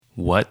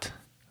What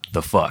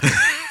the fuck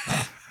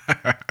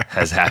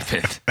has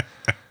happened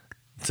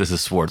to the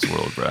sports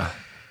world, bro?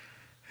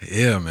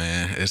 Yeah,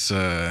 man. It's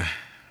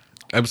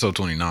episode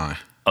 29,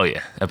 Oh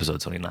yeah,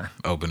 episode 29.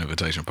 Open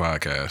Invitation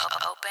Podcast.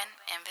 Open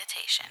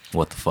invitation.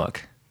 What the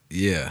fuck?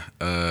 Yeah,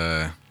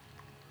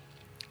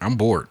 I'm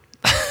bored.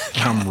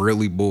 I'm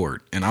really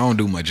bored, and I don't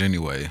do much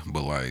anyway.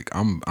 But like,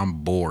 I'm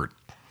bored.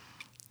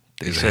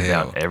 They As shut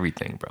hell. down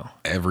everything, bro.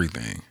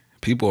 Everything.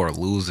 People are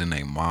losing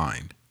their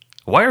mind.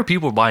 Why are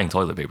people buying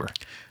toilet paper?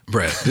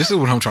 Brett, this is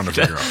what I'm trying to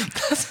figure out.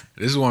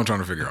 This is what I'm trying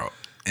to figure out.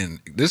 And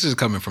this is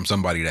coming from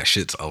somebody that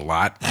shits a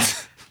lot.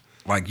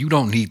 Like, you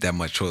don't need that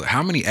much toilet.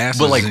 How many asses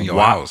But like, is in your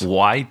why, house?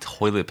 why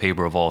toilet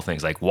paper of all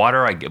things? Like,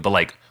 water, I get, but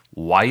like,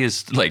 why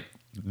is like,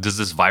 does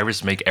this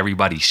virus make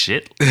everybody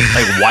shit?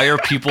 Like, why are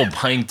people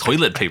buying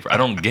toilet paper? I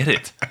don't get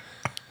it.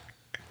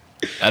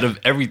 Out of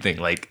everything,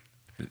 like,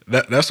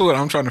 That's what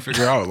I'm trying to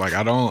figure out. Like,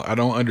 I don't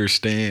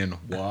understand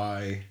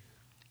why.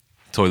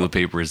 toilet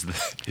paper is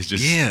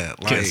just Yeah,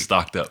 getting like-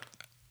 stocked up.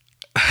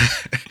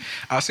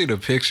 I see the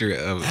picture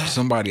of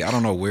somebody, I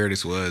don't know where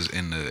this was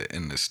in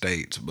the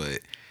States, but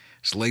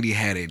this lady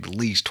had at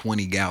least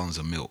 20 gallons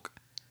of milk.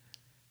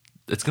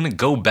 It's gonna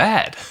go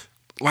bad.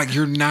 Like,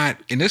 you're not,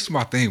 and this is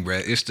my thing,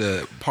 Brett. It's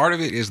the part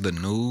of it is the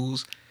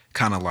news,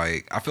 kind of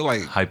like, I feel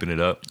like, Hyping it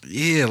up.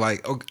 yeah,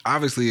 like,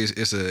 obviously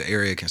it's an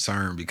area of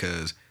concern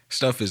because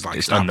stuff is like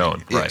It's stopping.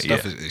 unknown, Yeah, right,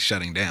 stuff yeah. is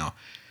shutting down.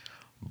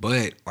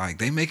 But like,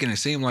 they making it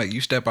seem like you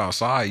step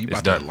outside, you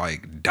about to done.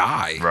 like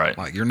die. Right.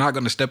 Like, you're not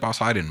gonna step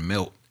outside and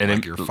melt. And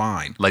And then- you're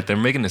fine. Like, they're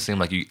making it seem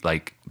like you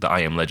like the I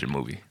Am Legend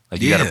movie. Like,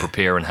 you Yeah. gotta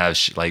prepare and have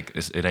like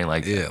it ain't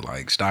like Yeah,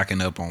 like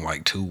stocking up on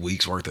like 2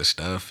 weeks worth of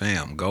stuff.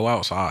 Fam, go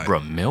outside. bro,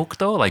 milk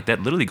though, like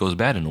that literally goes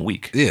bad in a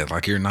week. Yeah,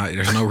 like you're not.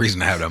 There's no reason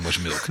to have that much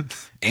milk.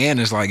 And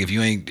it's like if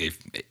you ain't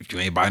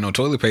buying no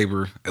toilet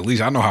paper, at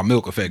least I know how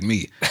milk affect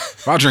me.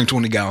 If I drink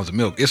 20 gallons of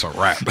milk, it's a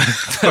wrap.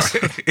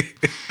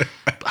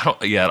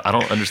 I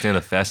don't understand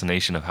the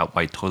fascination of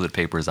why toilet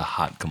paper is a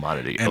hot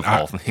commodity And of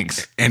all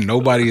things. And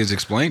nobody has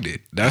explained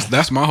it.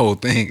 That's my whole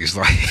thing. It's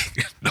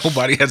like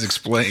nobody has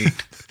explained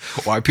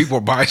why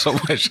people buy so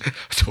much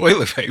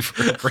toilet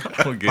paper. Bro.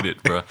 I don't get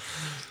it, bro.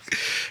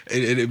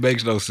 It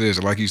makes no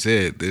sense. Like you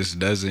said, this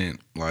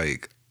doesn't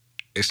like.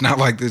 It's not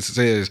like this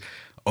says,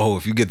 "Oh,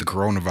 if you get the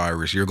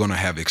coronavirus, you're gonna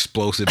have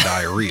explosive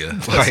diarrhea."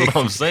 That's Like,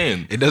 what I'm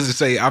saying. it doesn't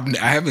say. I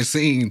haven't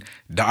seen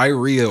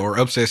diarrhea or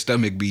upset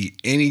stomach be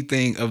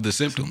anything of the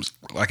symptoms.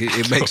 Like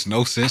it makes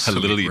no sense. I to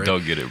me, literally bro.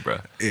 don't get it, bro.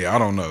 Yeah, I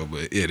don't know,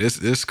 but yeah,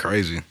 this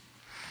crazy.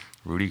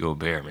 Rudy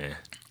Gobert, man.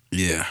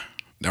 Yeah.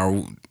 Are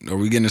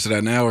we getting into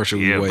that now or should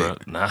Yeah, we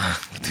wait? bro. Nah.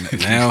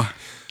 Now?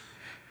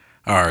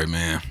 All right,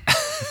 man.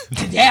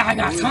 Yeah, I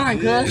got time,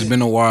 It's cuz.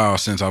 been a while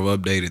since I've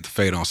updated the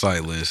Fade on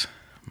Site list,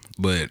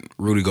 but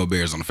Rudy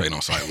Gobert's on the Fade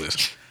on Site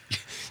list.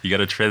 You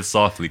gotta tread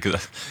softly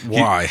because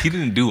Why? he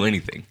didn't do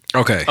anything.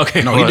 Okay.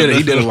 Okay, No, hold he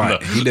on. did a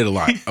lot. No. He did a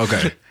lot.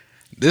 Okay.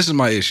 This is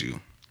my issue.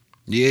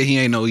 Yeah, he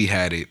ain't know he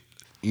had it.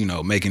 You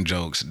know, making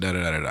jokes. Da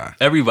da da da da.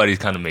 Everybody's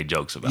kind of made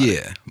jokes about it.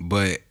 Yeah,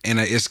 but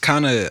it's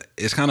kind of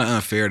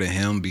unfair to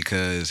him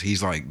because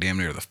he's like damn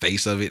near the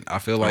face of it. I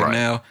feel like Right.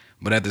 now,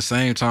 but at the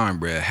same time,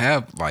 bruh,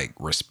 have like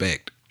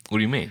respect. What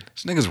do you mean?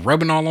 This nigga's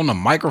rubbing all on the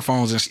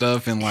microphones and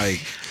stuff, and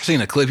like I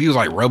seen a clip. He was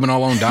like rubbing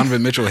all on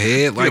Donovan Mitchell's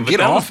head. Like, but get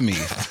that off was- me.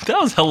 That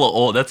was hella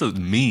old. That's a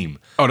meme.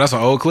 Oh, that's an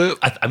old clip.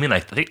 I mean, I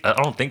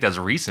don't think that's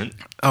recent.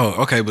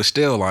 Oh, okay, but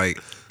still, like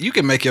you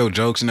can make your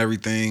jokes and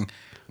everything.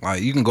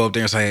 Like you can go up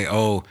there and say,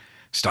 "Oh,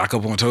 stock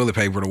up on toilet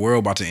paper. The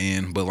world about to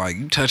end." But like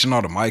you touching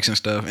all the mics and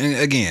stuff. And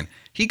again,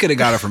 he could have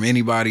got it from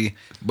anybody,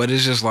 but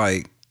it's just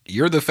like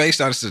you're the face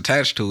that's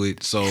attached to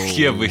it. So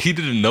Yeah, but he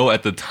didn't know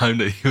at the time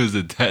that he was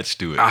attached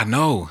to it. I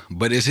know,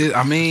 but it's his.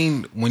 I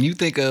mean, when you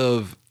think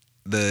of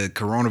the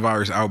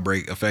coronavirus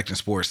outbreak affecting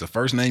sports, the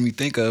first name you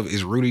think of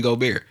is Rudy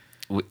Gobert.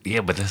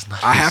 Yeah, but that's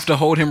not. I have to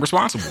hold him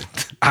responsible.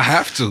 I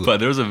have to. But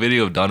there was a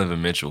video of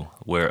Donovan Mitchell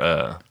where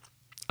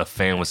a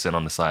fan was sitting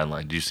on the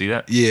sideline. Did you see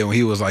that? Yeah, when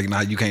he was like,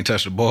 "Nah, you can't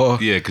touch the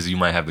ball." Yeah, because you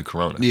might have the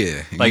corona.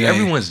 Yeah, like you ain't-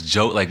 everyone's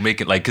joke, like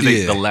making like because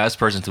Yeah. the last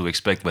person to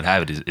expect would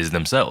have it is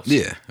themselves.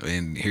 Yeah,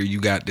 and here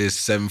you got this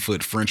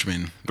 7-foot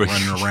Frenchman Bro,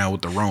 running around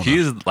with the Rona. He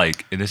is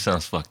like, and this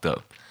sounds fucked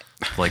up.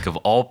 Like of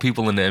all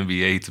people in the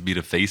NBA to be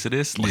the face of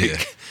this, like Yeah.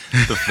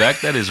 the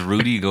fact that it's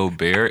Rudy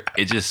Gobert,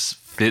 it just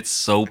fits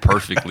so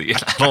perfectly.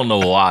 I don't know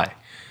why.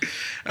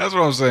 That's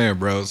what I'm saying,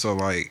 bro. So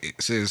like,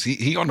 it says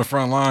he on the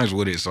front lines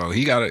with it. So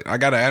I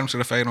gotta add him to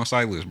the Fade on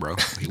Site list, bro.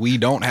 We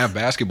don't have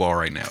basketball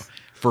right now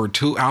for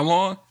how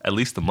long? At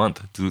least a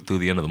month through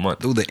the end of the month.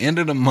 Through the end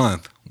of the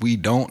month, we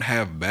don't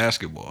have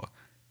basketball.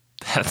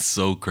 That's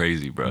so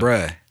crazy, bro.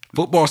 Bruh,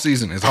 football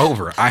season is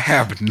over. I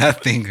have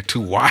nothing to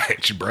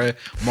watch, bruh.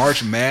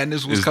 March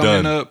Madness was It's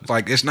coming done. up.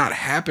 Like, it's not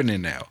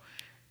happening now.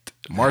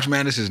 March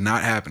Madness is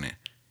not happening.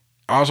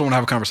 I also want to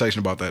have a conversation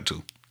about that,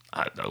 too.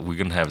 We're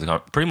gonna have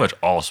pretty much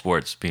all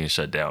sports being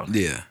shut down.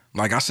 Yeah.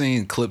 Like, I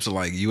seen clips of,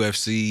 like,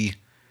 UFC,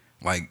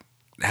 like,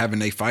 having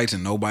they fights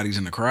and nobody's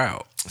in the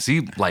crowd.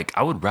 See, like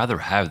I would rather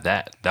have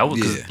that. That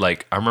was 'cause, Yeah.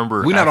 like I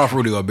remember. We're not off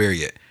Rudy Gobert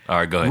yet. All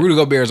right, go ahead. Rudy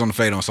Gobert's on the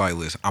Fade on Site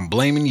list. I'm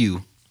blaming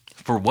you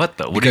For what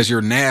though? Because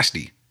you're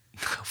nasty.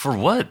 For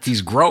what?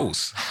 He's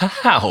gross.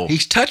 How?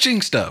 He's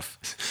touching stuff.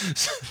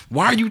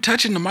 Why are you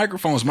touching the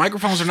microphones?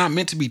 Microphones are not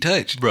meant to be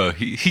touched. Bro,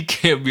 he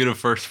can't be the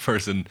first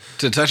person.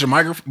 To touch a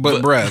microphone,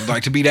 but bruh,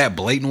 like to be that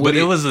blatant with But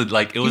it was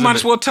like it you was. might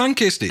as well tongue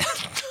kissed it.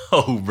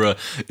 Oh, bro,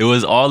 it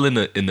was all in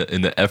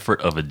the effort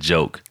of a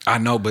joke. I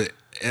know, but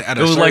at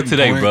It was like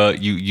today, bro.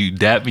 You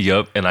dapped me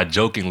up, and I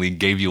jokingly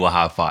gave you a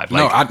high five.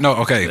 Like,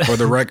 Okay. For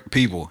the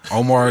people,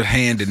 Omar's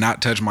hand did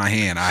not touch my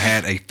hand. I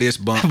had a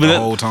fist bump the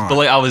whole time. But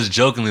like I was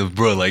jokingly,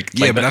 bro. Like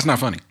yeah, but that's not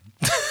funny.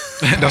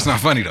 That's not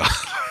funny though.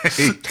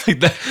 like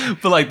that,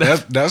 but like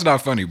that's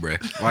not funny, bro.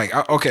 Like,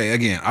 okay,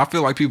 again, I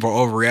feel like people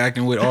are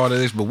overreacting with all of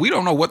this, but we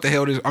don't know what the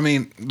hell this. I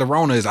mean, the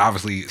Rona is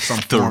obviously some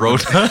the form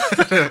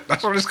Rona.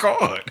 that's what it's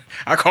called.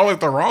 I call it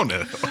the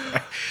Rona.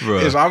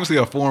 It's obviously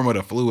a form of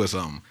the flu or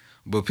something.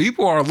 But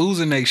people are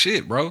losing their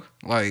shit, bro.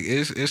 Like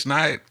it's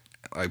not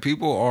like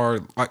people are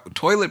like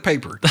toilet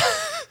paper.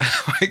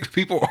 Like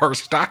people are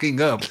stocking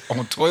up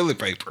on toilet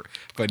paper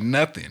for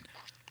nothing.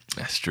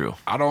 That's true.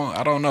 I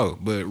don't know.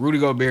 But Rudy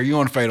Gobert, you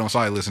on Fade on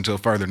Sightless until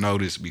further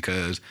notice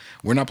because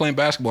we're not playing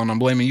basketball and I'm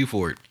blaming you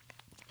for it.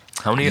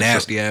 How many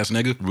nasty ass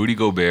nigga? Rudy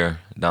Gobert,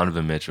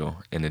 Donovan Mitchell,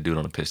 and the dude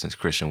on the Pistons,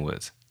 Christian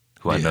Woods,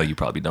 who I know you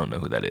probably don't know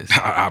who that is.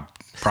 I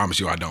promise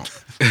you I don't.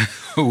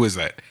 Who is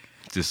that?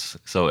 Just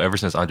so ever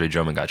since Andre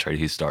Drummond got traded,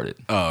 he started.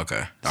 Oh,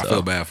 okay. I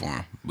feel bad for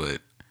him.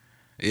 But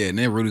yeah, and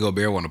then Rudy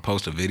Gobert want to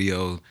post a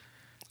video.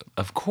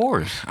 Of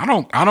course. I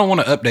don't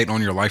want to update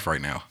on your life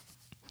right now.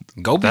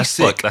 Go be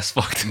sick. That's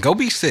fucked. Go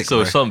be sick. So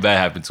bro. if something bad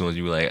happened to him,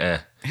 you be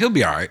like, He'll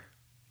be all right.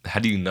 How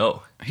do you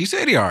know? He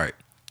said he all right.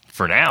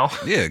 For now.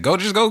 Yeah, go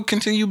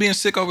continue being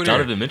sick over there.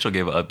 Donovan Mitchell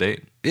gave an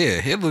update.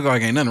 Yeah, he look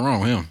like ain't nothing wrong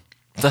with him.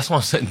 That's what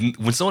I'm saying.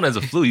 When someone has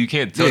a flu, you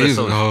can't tell Yeah, that he's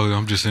someone. like,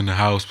 I'm just in the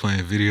house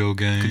playing video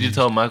games. Could you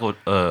tell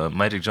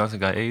Magic Johnson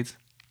got AIDS?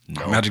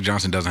 No. Magic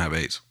Johnson doesn't have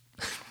AIDS.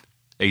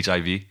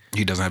 HIV?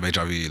 He doesn't have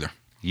HIV either.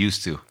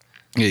 Used to.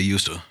 Yeah, he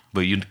used to.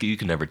 But you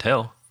can never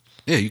tell.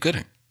 Yeah, you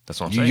couldn't. That's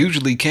what I'm you saying.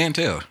 usually can't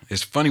tell.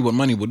 It's funny what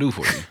money will do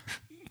for you.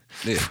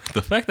 Yeah.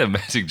 The fact that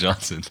Magic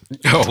Johnson.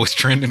 Oh, it's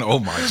trending. Oh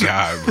my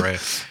God,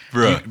 bruh.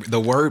 Bruh. The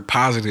word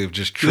positive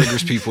just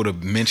triggers people to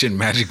mention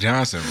Magic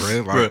Johnson,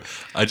 bruh. Like,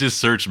 Bruh, I just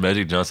searched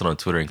Magic Johnson on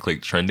Twitter and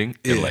clicked trending,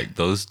 and Yeah. like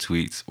those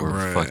tweets were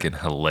Bruh. fucking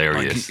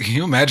hilarious. Can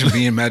you imagine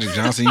being Magic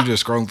Johnson? You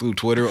just scrolling through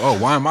Twitter. Oh,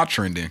 why am I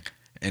trending?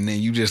 And then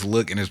you just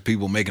look and there's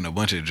people making a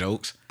bunch of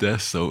jokes.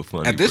 That's so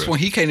funny. At this bruh.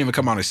 point, he can't even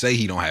come out and say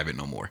he don't have it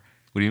no more.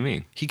 What do you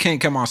mean? He can't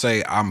come out and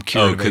say I'm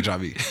cured of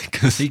HIV.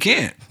 He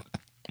can't.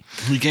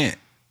 He can't.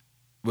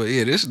 But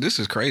yeah, this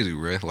is crazy,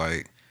 bro.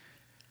 Like,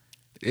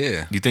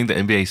 yeah. Do you think the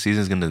NBA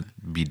season is gonna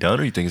be done,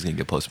 or you think it's gonna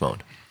get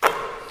postponed?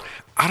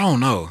 I don't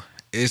know.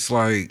 It's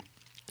like,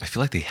 I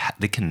feel like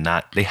they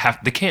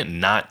can't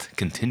not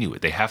continue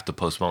it. They have to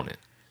postpone it.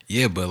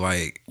 yeah, but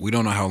like we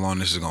don't know how long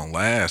this is gonna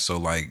last. So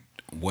like,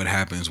 what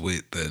happens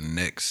with the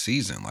next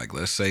season? Like,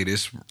 let's say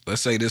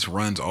this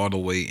runs all the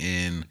way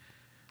in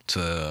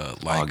to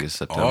like August,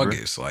 September.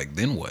 August. Like,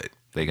 then what?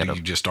 They gotta-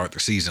 you just start the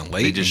season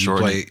late. They just and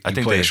shorten.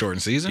 you play a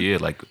shortened season. Yeah,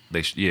 like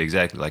yeah,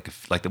 exactly. Like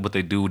what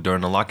they do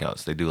during the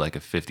lockouts. They do like a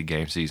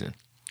 50-game season.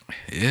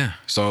 Yeah.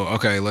 So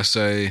okay, let's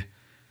say.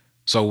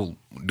 So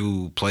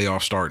do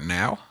playoffs start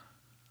now?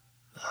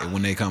 And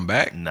when they come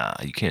back? Nah,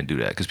 you can't do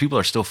that because people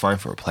are still fighting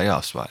for a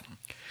playoff spot.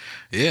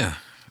 Yeah.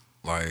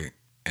 Like,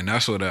 and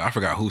that's what I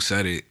forgot who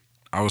said it.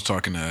 I was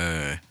talking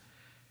to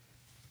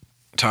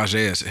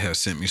Tajay has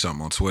sent me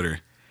something on Twitter,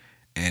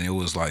 and it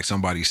was like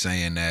somebody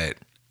saying that,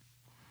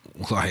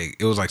 like,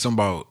 it was like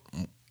something about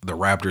the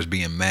Raptors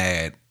being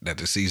mad that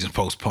the season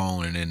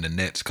postponed and then the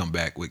Nets come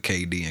back with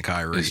KD and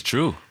Kyrie. It's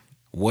true.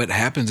 What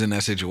happens in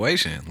that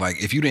situation?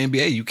 Like, if you the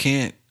NBA, you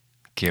can't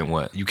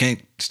What?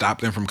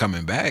 stop them from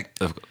coming back.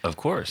 Of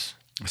course.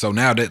 So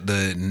now that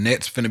the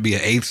Nets finna be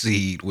an 8th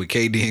seed with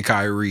KD and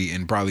Kyrie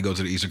and probably go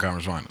to the Eastern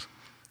Conference Finals.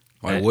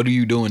 Like, Man. what do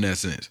you do in that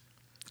sense?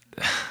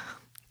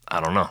 I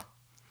don't know.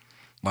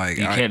 Like,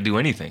 You can't do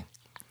anything.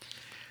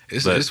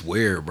 It's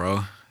weird,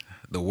 bro.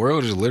 The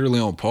world is literally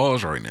on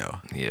pause right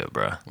now. Yeah,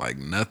 bro. Like,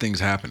 nothing's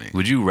happening.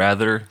 Would you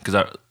rather? Because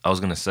I was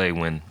gonna say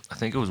I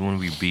think it was when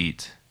we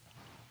beat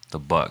the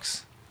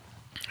Bucks.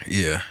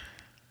 Yeah.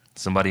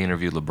 Somebody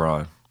interviewed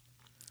LeBron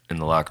in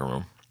the locker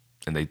room,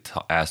 and they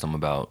asked him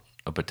about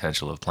a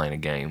potential of playing a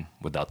game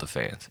without the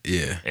fans.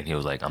 Yeah. And he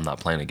was like, "I'm not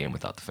playing a game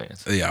without the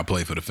fans." Yeah, I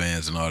play for the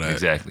fans and all that.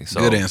 Exactly.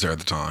 So good answer at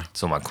the time.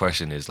 So my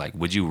question is like,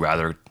 would you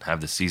rather have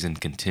the season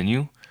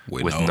continue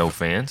With with no- no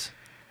fans?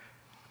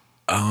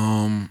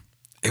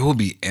 It will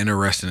be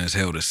interesting as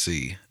hell to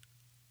see.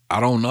 I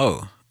don't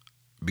know.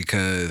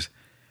 Because,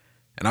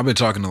 and I've been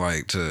talking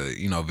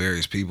to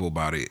various people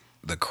about it.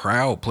 The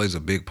crowd plays a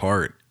big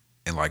part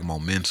in like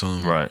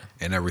momentum, Right.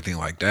 and everything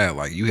like that.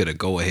 Like, you hit a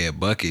go ahead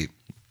bucket,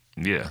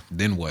 Yeah.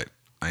 then what?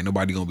 Ain't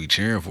nobody gonna be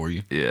cheering for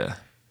you. Yeah.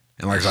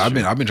 And like I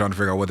said, I've been trying to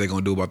figure out what they're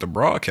gonna do about the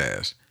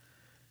broadcast.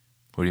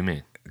 What do you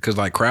mean? Because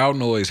like crowd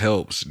noise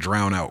helps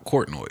drown out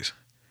court noise.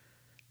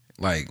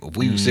 Like, if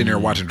we sitting there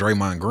watching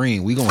Draymond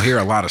Green, we gonna hear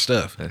a lot of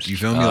stuff. You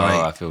feel me? Oh, Like,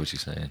 I feel what you're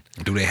saying.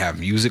 do they have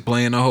music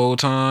playing the whole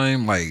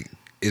time? Like,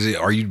 Is it?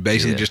 Are you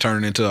basically Yeah. just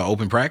turning into an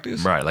open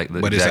practice? Right, like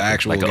but it's an exactly,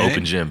 actual like an game?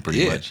 open gym,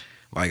 pretty much.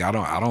 Like I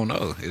don't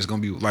know. It's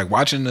gonna be like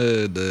watching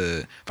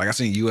the like I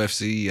seen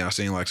UFC. I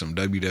seen like some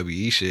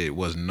WWE shit.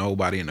 Was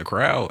nobody in the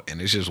crowd,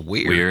 and it's just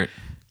weird.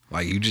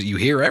 Like you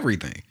hear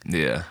everything.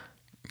 Yeah.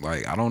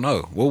 Like I don't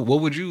know. What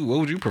would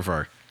you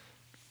prefer?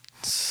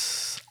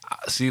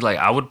 See, like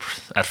I would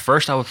prefer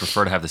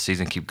to have the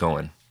season keep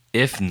going.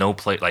 If no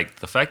play, like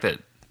the fact that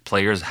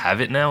players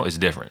have it now is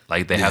different.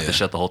 Like they have to Yeah.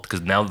 shut the whole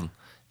because now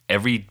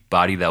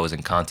everybody that was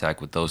in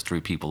contact with those 3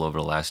 people over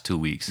the last 2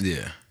 weeks,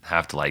 Yeah.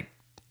 have to like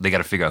they got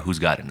to figure out who's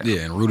got it now.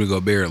 Yeah, and Rudy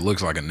Gobert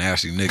looks like a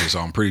nasty nigga, so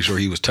I'm pretty sure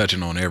he was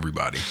touching on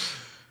everybody.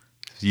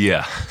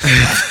 Yeah.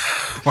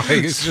 Like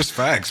it's just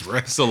facts,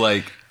 bro. So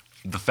like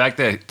the fact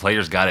that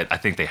players got it, I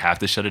think they have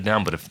to shut it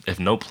down. But if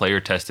no player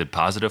tested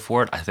positive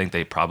for it, I think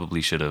they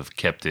probably should have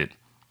kept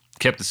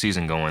the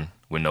season going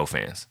with no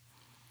fans.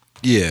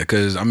 Yeah,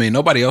 because I mean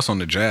nobody else on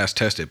the Jazz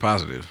tested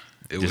positive.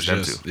 It was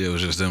them just two. it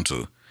was just them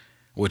two,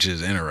 which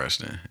is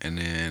interesting. And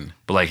then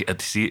But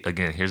like, see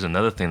again, here's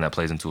another thing that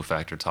plays into a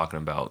factor talking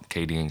about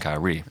KD and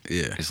Kyrie.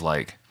 Yeah. It's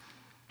like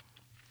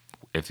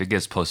if it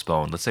gets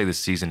postponed, let's say the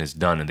season is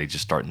done and they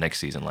just start next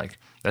season, like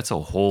that's a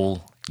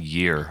whole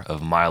year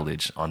of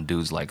mileage on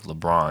dudes like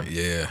LeBron,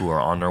 Yeah. who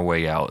are on their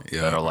way out,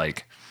 Yeah. that are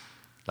like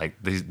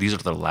these are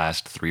the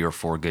last 3 or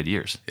 4 good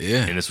years.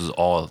 Yeah. And this was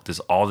all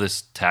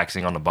this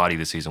taxing on the body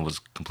this season was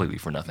completely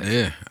for nothing.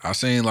 yeah, I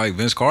seen like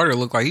Vince Carter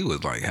looked like he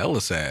was like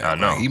hella sad. I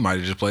know. Like, he might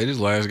have just played his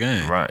last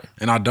game. Right.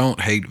 And I don't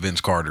hate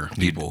Vince Carter,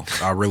 people.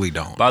 I really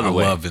don't. By the I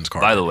way, love Vince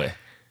Carter. By the way,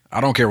 I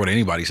don't care what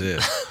anybody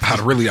says. I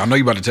know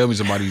you about to tell me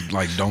somebody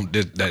like don't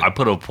that I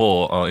put a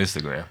poll on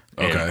Instagram.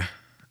 and okay.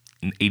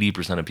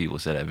 80% of people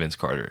said that Vince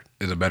Carter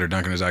Is it better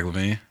dunking than Zach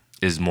LaVine?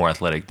 is more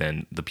athletic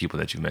than the people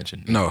that you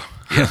mentioned. No.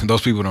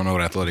 Those people don't know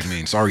what athletic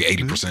means. Sorry,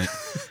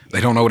 80%.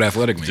 They don't know what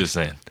athletic means. Just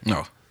saying.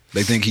 No.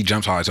 They think he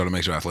jumps high, so it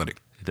makes you athletic.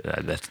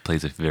 That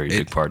plays a very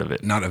big part of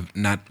it. Not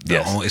the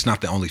Yes. only. It's not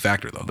the only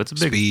factor though. But it's a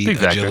big- speed, big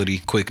factor. agility,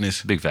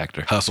 quickness, Big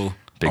factor. hustle,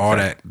 Big all fac-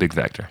 that. Big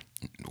factor.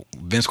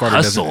 Vince Carter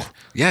Hustle. doesn't.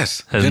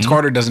 Yes, Has Vince n-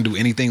 Carter doesn't do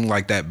anything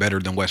like that better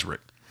than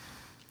Westbrook.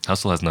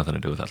 Hustle has nothing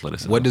to do with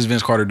athleticism. What does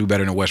Vince Carter do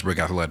better than Westbrook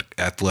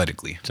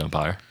athletically? Jump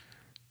higher?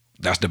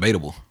 That's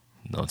debatable.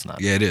 No, it's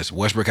not. Yeah, it is.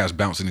 Westbrook has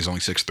bounce and he's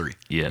only 6'3".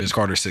 Yeah. Vince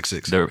Carter's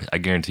 6'6". I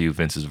guarantee you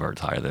Vince's vert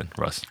higher than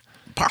Russ.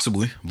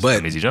 Possibly, That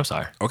but means he jumps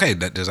higher. okay,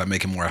 does that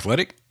make him more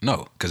athletic?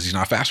 No, because he's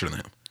not faster than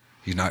him.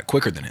 He's not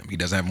quicker than him. He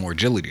doesn't have more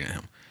agility than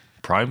him.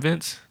 Prime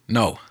Vince?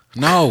 No,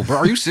 bro.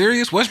 Are you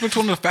serious? Westbrook's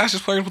one of the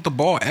fastest players with the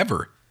ball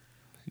ever.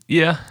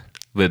 Yeah.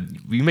 But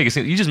you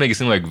just make it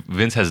seem like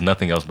Vince has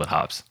nothing else but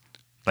hops.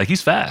 Like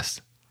he's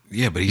fast.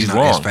 Yeah, but he's He's not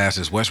wrong. as fast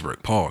as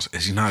Westbrook. Pause.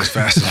 Is he not as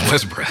fast as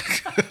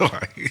Westbrook?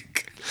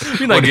 Like,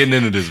 You're not getting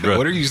into this, bro.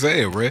 what are you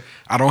saying, bro?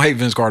 I don't hate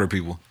Vince Carter,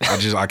 people.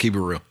 I keep it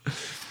real.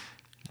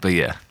 But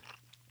yeah,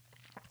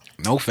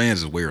 No fans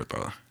is weird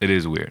though. it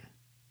is weird.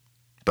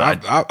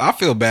 But I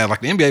feel bad. Like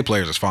the NBA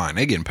players is fine.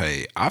 They getting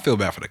paid. I feel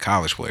bad for the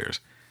college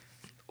players.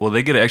 well,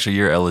 they get an extra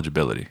year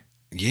eligibility.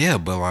 Yeah,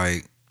 but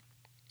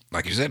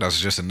like you said, that's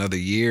just another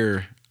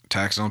year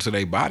taxed onto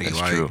their body. That's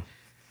like, true.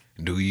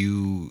 do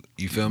you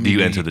feel me? Do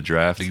you enter the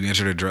draft? Do you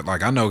enter the draft?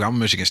 Like I know I'm a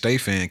Michigan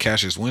State fan.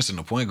 Cassius Winston,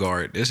 the point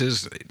guard. This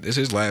is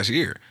his last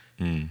year.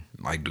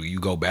 Like, do you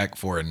go back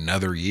for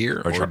another year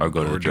Or go to the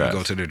do you draft?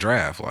 go to the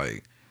draft?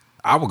 Like,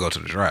 I would go to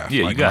the draft.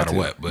 Yeah, like, you got no to.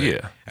 matter what. But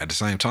Yeah. at the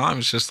same time,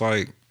 it's just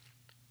like,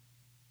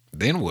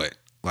 then what?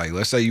 Like,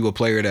 let's say you a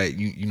player that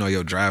you know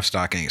your draft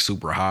stock ain't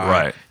super high.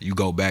 Right. You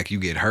go back, you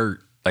get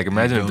hurt. Like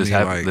imagine You if feel this me?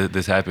 happened. Like-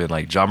 This happened.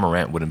 Like John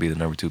Morant wouldn't be the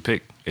number 2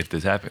 pick if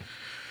this happened.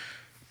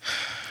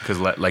 Because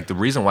like the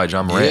reason why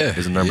John Morant Yeah,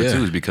 is the number yeah.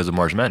 2 is because of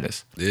March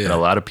Madness. Yeah. And a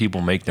lot of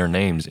people make their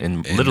names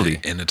in literally.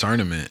 in the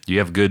tournament. You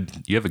have a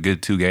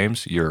good 2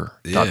 games. You're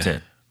top Yeah.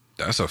 10.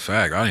 That's a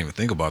fact. I didn't even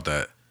think about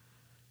that.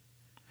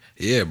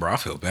 Yeah, bro, I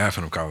feel bad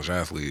for them college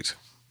athletes.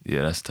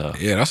 Yeah, that's tough.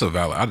 Yeah, that's a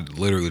valid. I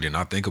literally did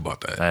not think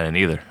about that. I didn't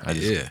either. I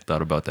just Yeah.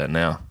 thought about that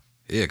now.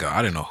 Yeah, cause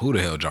I didn't know who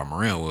the hell John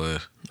Morant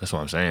was. That's what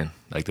I'm saying.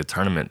 Like the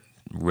tournament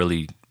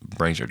really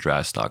brings your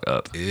draft stock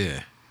up. Yeah,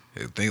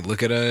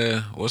 look at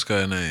what's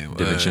that name?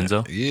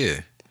 DiVincenzo?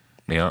 Yeah,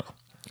 Yeah.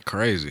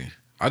 crazy.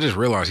 I just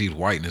realized he's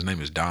white and his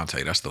name is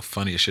Dante. That's the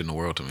funniest shit in the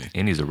world to me.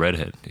 And he's a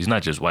redhead. He's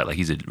not just white. Like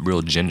he's a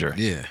real ginger.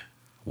 Yeah,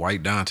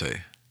 white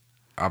Dante.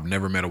 I've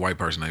never met a white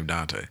person named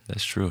Dante.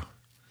 That's true.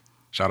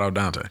 Shout out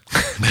Dante.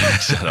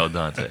 Shout out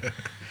Dante.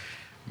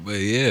 But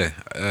yeah,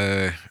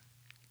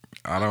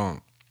 I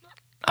don't.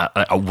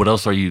 What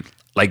else are you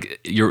like?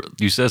 You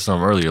said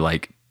something earlier.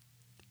 Like,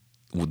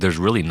 there's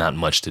really not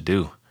much to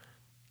do.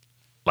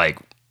 Like,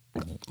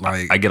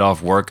 Like I get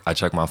off work, I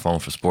check my phone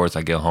for sports.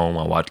 I get home,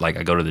 I watch. Like,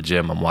 I go to the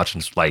gym, I'm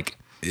watching. Like,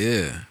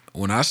 yeah,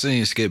 when I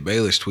seen Skip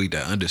Bayless tweet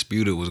that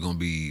Undisputed was gonna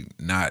be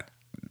not,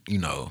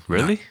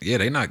 Really? yeah,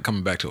 they not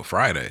coming back till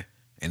Friday,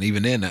 and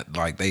even then, that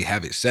like they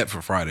have it set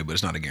for Friday, but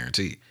it's not a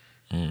guarantee.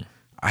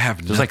 I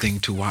have there's nothing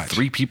like to watch.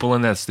 3 people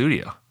in that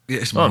studio. Yeah,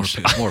 it's Oh,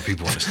 more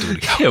people in the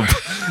studio.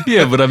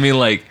 Yeah, but I mean,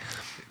 like,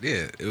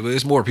 Yeah,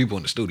 it's more people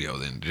in the studio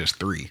than just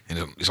 3, and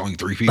it's only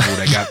 3 people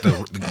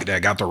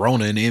that got the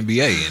Rona in the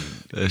NBA, and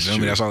That's you know what I mean,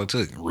 true. that's all it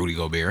took. Rudy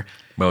Gobert.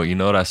 Bro, you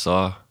know what I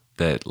saw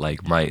that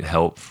like might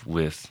help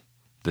with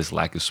this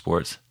lack of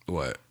sports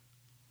What?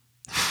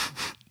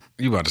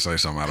 You about to say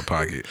something out of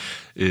pocket?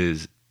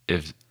 is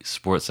if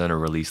Sports Center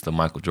released the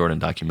Michael Jordan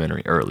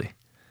documentary early.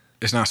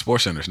 It's not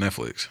SportsCenter, it's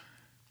Netflix.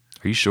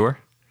 Are you sure?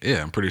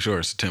 Yeah, I'm pretty sure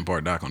it's a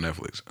 10-part doc on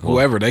Netflix.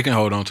 Whoever, they can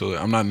hold on to it.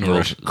 I'm not in a Well,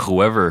 rush.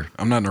 whoever,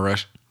 I'm not in a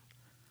rush.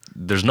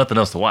 there's nothing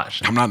else to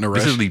watch. I'm not in a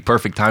This rush. is the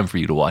perfect time for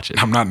you to watch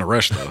it. I'm not in a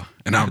rush though,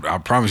 and I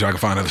promise you, I can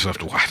find other stuff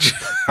to watch.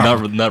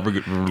 not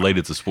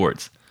related to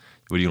sports.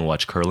 What are you gonna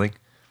watch? Curling?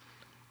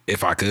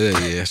 If I could,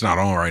 yeah, it's not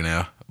on right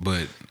now.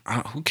 But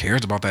who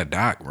cares about that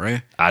doc,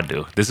 right? I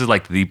do. This is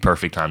like the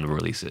perfect time to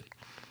release it.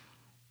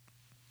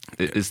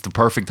 It's the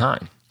perfect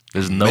time.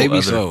 There's no Maybe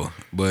other. so,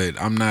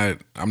 but I'm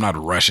not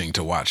rushing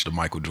to watch the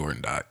Michael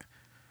Jordan doc.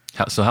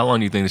 So how long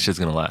do you think this shit's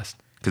gonna last?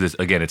 Because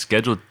it's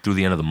scheduled through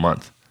the end of the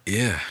month.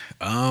 Yeah.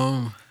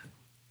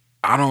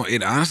 I don't.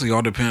 It honestly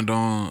all depends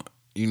on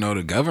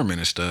the government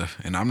and stuff.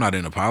 And I'm not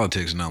into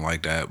politics, nothing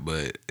like that.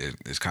 But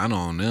it's kind of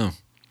on them,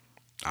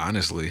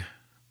 honestly.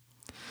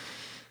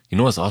 You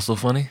know what's also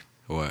funny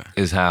What?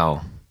 is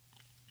how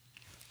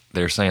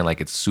they're saying like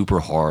it's super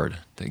hard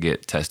to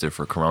get tested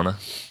for corona.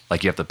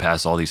 Like you have to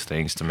pass all these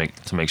things to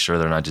make sure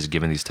they're not just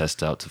giving these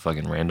tests out to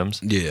fucking randoms.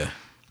 Yeah.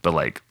 But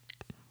like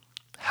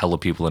hella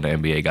people in the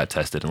NBA got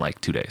tested in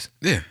like 2 days.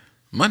 Yeah.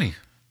 Money.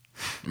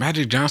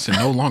 Magic Johnson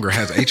no longer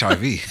has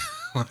HIV.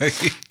 Like,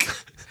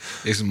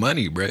 it's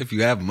money, bro. If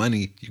you have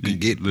money, you can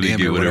get Literally damn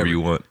get near whatever you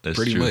want. That's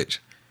pretty true. much.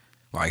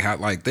 Like how,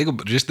 like think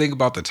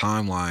about the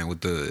timeline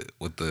with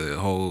the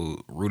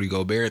whole Rudy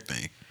Gobert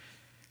thing.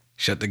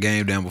 Shut the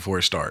game down before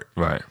it start.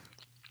 Right.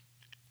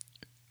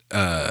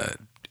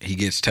 He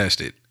gets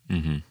tested.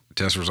 Mm-hmm.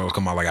 Test results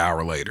come out like an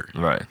hour later.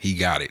 Right. He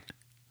got it.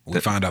 We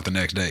find out the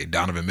next day.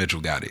 Donovan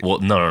Mitchell got it. Well,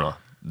 no.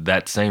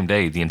 That same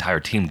day, the entire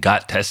team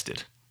got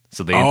tested.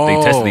 So they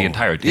tested the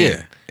entire team.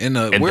 Yeah. In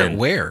the And where? then-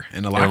 Where?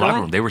 In the In locker, the locker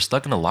room? room. They were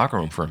stuck in the locker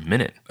room for a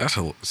minute.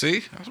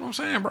 See, that's what I'm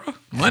saying, bro.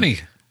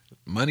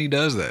 Money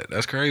does that.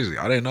 That's crazy.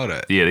 I didn't know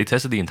that. Yeah, they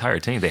tested the entire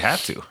team. They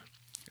have to.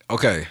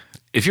 Okay.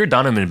 If you're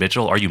Donovan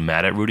Mitchell, are you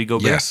mad at Rudy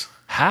Gobert? Yes.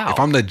 How? If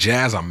I'm the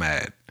Jazz, I'm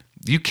mad.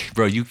 you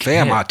Fam,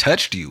 can't. I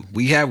touched you.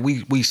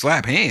 We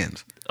slap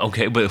hands.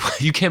 Okay, but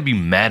you can't be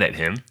mad at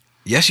him.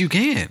 Yes, you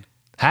can.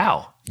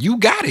 How? You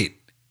got it.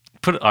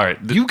 All right.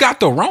 You got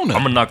the Rona.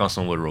 I'm gonna knock on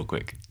some wood real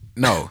quick.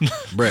 No,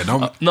 Brett.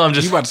 Don't. No, I'm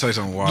just- You about to say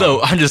something wild? No,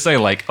 I'm just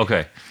saying, like,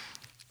 okay,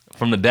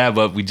 from the dab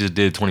up we just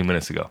did 20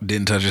 minutes ago.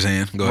 Didn't touch his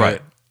hand. Go Right.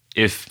 ahead.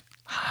 If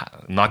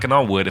knocking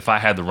on wood, if I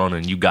had the Rona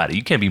and you got it,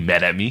 you can't be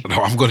mad at me. No,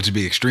 I'm going to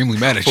be extremely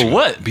mad at For you.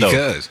 what, though?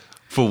 Because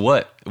For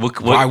what?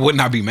 What? why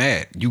wouldn't I be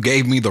mad? You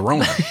gave me the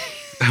Rona.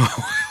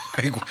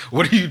 Like,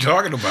 what are you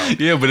talking about?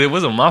 Yeah, but it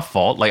wasn't my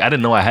fault. Like I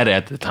didn't know I had it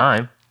at the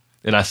time,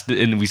 and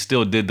and we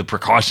still did the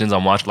precautions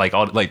on watch. Like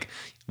all like,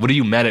 what are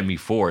you mad at me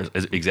for?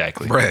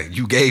 Exactly. Brett,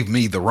 you gave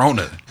me the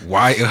Rona.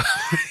 Why?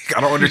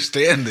 I don't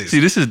understand this. See,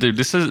 this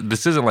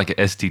isn't like an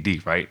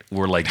STD, right?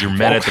 Where like you're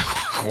mad at the.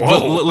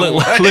 Whoa,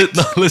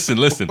 No,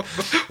 listen.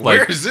 Where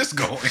Like is this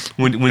going?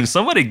 when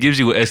somebody gives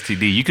you an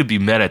STD, you could be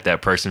mad at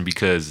that person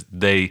because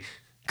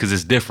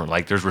it's different.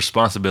 Like there's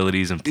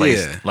responsibilities in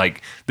place. Yeah.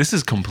 Like this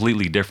is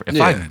completely different. If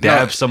Yeah, I no,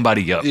 dab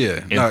somebody up, yeah,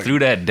 and no. through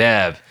that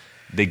dab,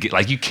 they get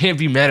like you can't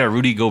be mad at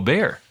Rudy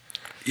Gobert.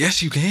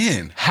 Yes, you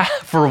can.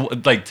 For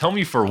like, tell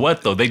me for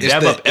what though? They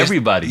dab up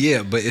everybody.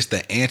 Yeah, but it's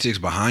the antics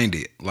behind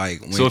it.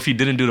 Like, when, So if he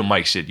didn't do the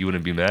mic shit, you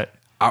wouldn't be mad.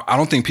 I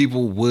don't think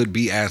people would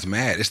be as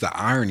mad. It's the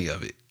irony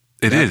of it.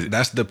 It is.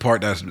 That's the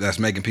part that's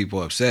making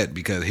people upset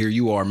because here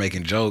you are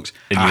making jokes,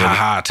 And ha you ha had-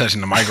 ha,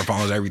 touching the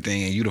microphones,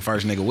 everything, and you the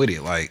first nigga with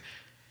it. Like,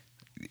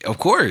 of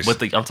course.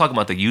 But I'm talking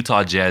about the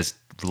Utah Jazz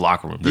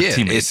locker room. Their yeah, it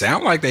teammates.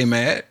 sound like they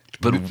mad.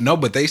 But-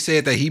 But they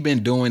said that he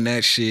been doing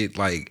that shit,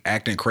 like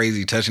acting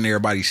crazy, touching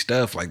everybody's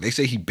stuff. Like they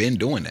say he been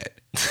doing that.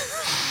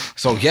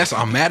 So yes,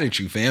 I'm mad at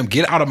you, fam.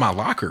 Get out of my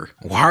locker.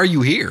 Why are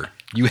you here?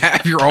 You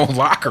have your own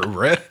locker,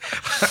 bruh.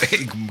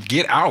 Like,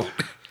 get out.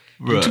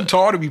 You're too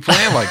tall to be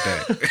playing like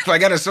that.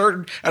 Like at a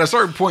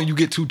certain point, you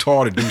get too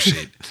tall to do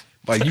shit.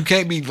 Like you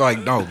can't be like,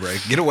 no, bro,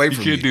 get away You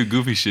from can't me. do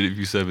goofy shit if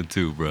you're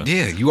 7'2", bro.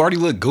 Yeah, you already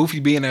look goofy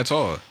being that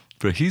tall.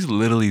 But he's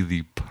literally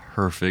the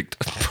perfect.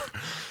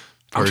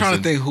 I'm trying to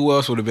person. think who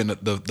else would have been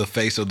the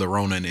face of the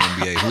Rona in the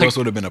NBA. Who else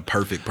would have been a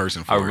perfect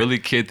person for I it? really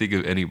can't think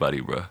of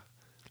anybody, bro.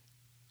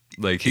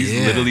 Like he's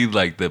Yeah. literally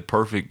like the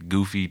perfect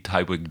goofy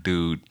type of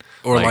dude.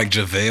 Or like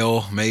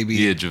JaVale, maybe.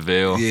 Yeah,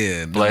 JaVale.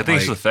 Yeah, But I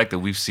think it's like- the fact that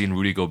we've seen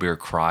Rudy Gobert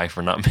cry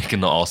for not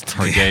making the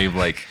All-Star game.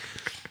 Like,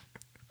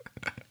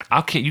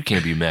 you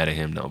can't be mad at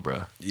him, though,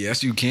 bro.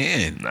 Yes, you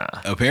can. Nah.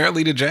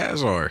 Apparently the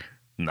Jazz are.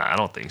 Nah, I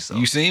don't think so.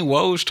 You seen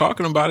Woj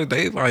talking about it?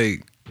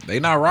 They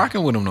not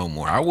rocking with him no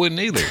more. I wouldn't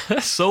either.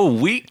 That's so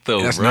weak,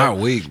 though. That's bro. not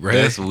weak, bro.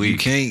 That's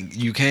weak.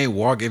 You can't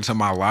walk into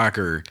my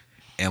locker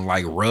and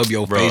like rub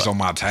your Bro, face on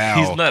my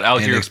towel. he's not out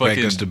and here expect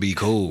fucking- us to be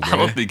cool, I bro.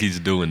 don't think he's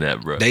doing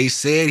that, bro. They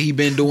said he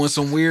been doing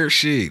some weird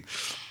shit.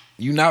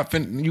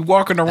 You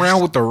walking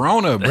around with the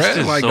Rona, That's bruh.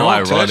 just Like, so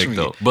don't touch ironic me.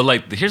 though. But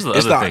like, here's the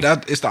It's other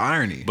thing. it's the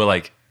irony. But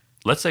like,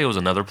 let's say it was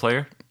another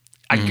player.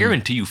 I Mm-hmm.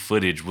 guarantee you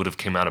footage would have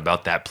came out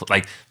about that.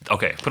 Like,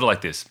 okay, put it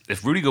like this: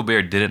 if Rudy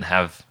Gobert didn't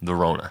have the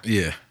Rona,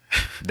 Yeah,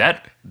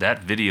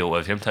 that video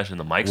of him touching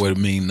the mics, would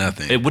mean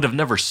nothing. it would have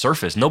never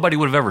surfaced. Nobody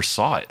would have ever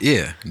saw it.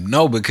 Yeah,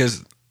 no,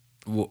 because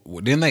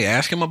didn't they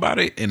ask him about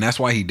it, and that's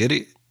why he did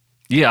it?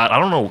 Yeah, I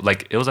don't know.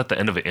 Like, it was at the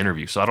end of an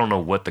interview, so I don't know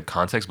what the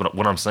context. But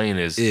what I'm saying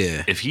is,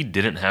 Yeah. if he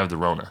didn't have the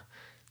Rona,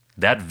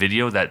 that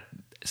video that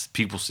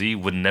people see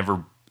would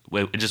never.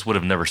 It just would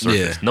have never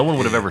surfaced. Yeah, No one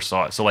would have yeah. ever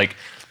saw it. So like,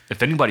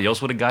 if anybody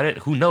else would have got it,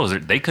 who knows?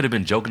 They could have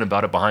been joking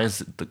about it behind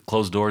the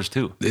closed doors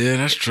too. Yeah,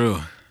 that's true.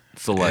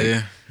 So like,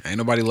 Yeah, ain't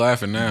nobody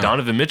laughing now.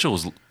 Donovan Mitchell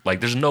was like,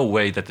 there's no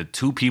way that the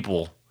two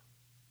people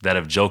that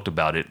have joked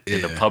about it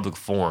in the Yeah. public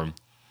forum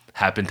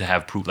happen to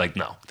have proof. Like,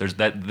 no,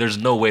 there's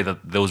no way that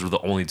those were the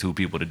only two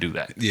people to do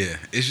that. Yeah,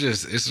 it's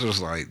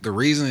just like the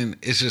reason.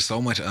 It's just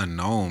so much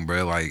unknown,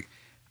 bro. Like,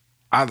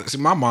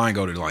 my mind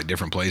go to like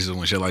different places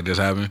when shit like this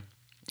happen,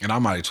 and I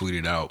might have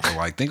tweeted out, but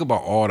like, think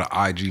about all the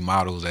IG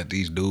models that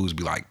these dudes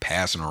be like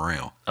passing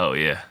around. Oh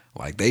yeah,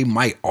 Like, they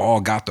might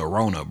all got the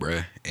Rona,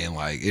 bruh. And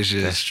like, it's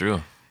just that's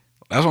true.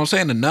 that's what I'm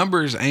saying. The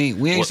numbers we ain't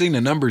Well- seen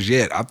the numbers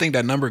yet. I think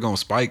that number gonna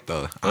spike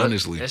though. But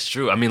Honestly, that's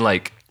true. I mean,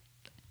 like,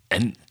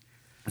 and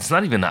it's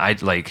not even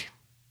like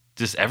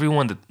just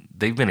everyone that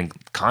they've been in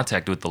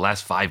contact with the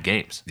last 5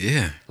 games.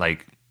 yeah,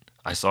 Like,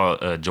 I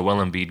saw Joel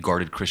Embiid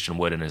guarded Christian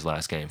Wood in his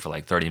last game for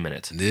like 30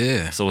 minutes.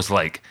 yeah. So it's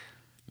like,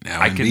 Now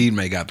I can- Embiid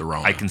may got the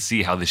Rona. I can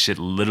see how this shit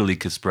literally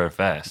could spread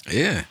fast.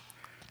 Yeah,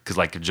 Because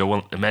like, if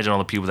imagine all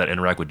the people that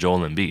interact with Joel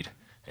Embiid,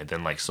 and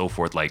then like so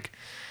forth. Like,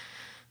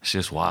 it's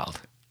just wild.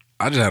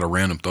 I just had a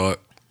random thought.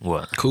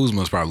 What?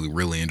 Kuzma's probably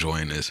really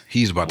enjoying this.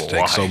 He's about to Why?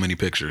 take so many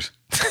pictures.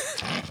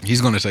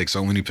 He's going to take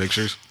so many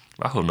pictures.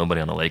 I hope nobody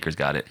on the Lakers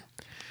got it.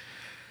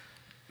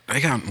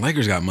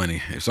 Lakers got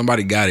money. If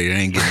somebody got it, it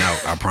ain't getting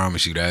out. I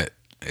promise you that.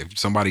 If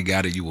somebody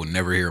got it, you will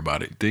never hear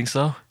about it. Think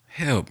so?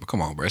 Hell,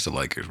 come on, bro. It's the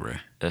Lakers, bro.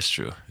 That's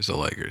true. It's the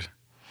Lakers.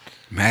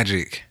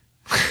 Magic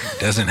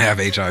doesn't have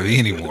HIV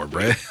anymore,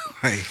 bro.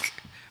 Like,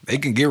 they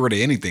can get rid of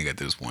anything at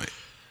this point.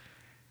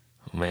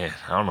 Man,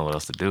 I don't know what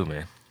else to do,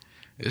 man.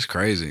 It's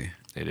crazy.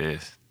 It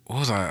is. What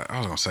was I? I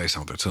was gonna say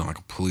something too, and I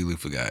completely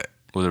forgot.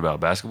 Was it about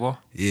basketball?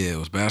 Yeah, it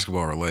was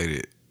basketball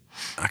related.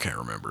 I can't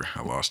remember.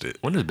 I lost it.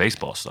 When does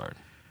baseball start?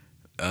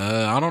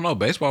 I don't know.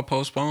 Baseball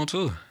postponed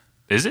too.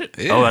 Is it?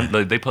 Yeah.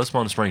 Oh, they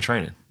postponed spring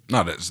training.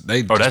 No, that's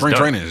that's spring done.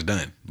 training is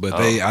done. But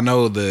I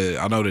know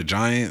the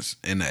Giants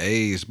and the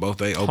A's, both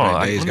they Hold opening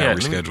on, days let got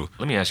me- rescheduled.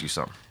 Let me ask you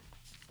something.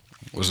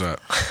 What's up?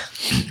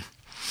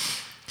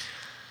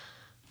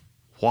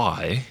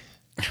 Why?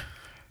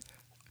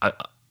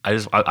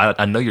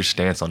 I know your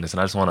stance on this, and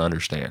I just want to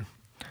understand.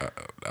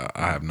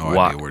 I have no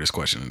Why? idea where this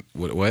question.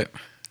 What?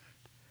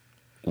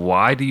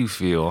 Why do you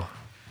feel?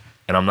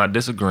 And I'm not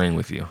disagreeing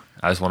with you.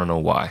 I just want to know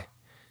why.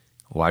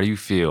 Why do you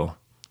feel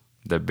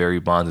that Barry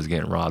Bonds is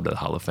getting robbed of the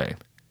Hall of Fame?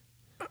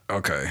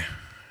 Okay,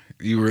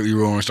 you really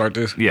want to start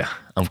this? Yeah,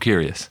 I'm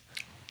curious.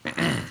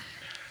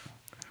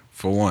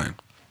 For one,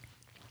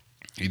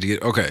 you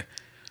get okay.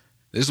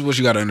 This is what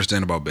you got to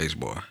understand about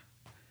baseball.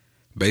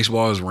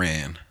 Baseball is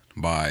ran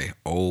by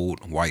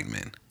old white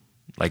men.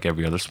 Like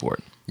every other sport,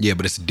 Yeah,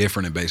 but it's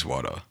different in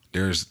baseball though.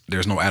 There's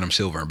no Adam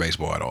Silver in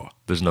baseball at all.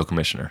 there's no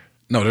commissioner.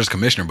 No, there's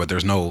commissioner, but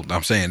there's no.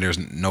 I'm saying there's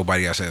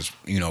nobody that says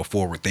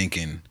forward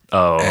thinking.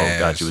 Oh, as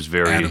gotcha. It was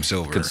very Adam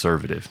Silver,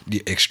 conservative.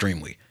 Yeah,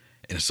 extremely.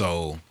 And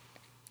so,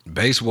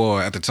 baseball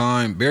at the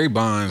time, Barry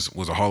Bonds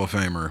was a Hall of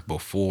Famer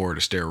before the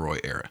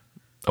steroid era.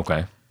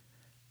 Okay.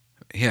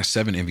 He has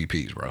 7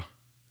 MVPs, bro.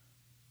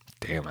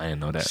 Damn, I didn't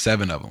know that.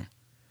 7 of them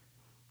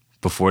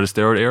Before the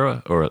steroid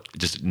era, or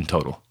just in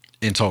total?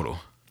 in total.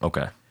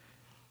 Okay.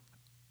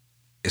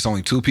 It's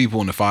only 2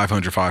 people in the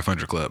 500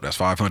 club. That's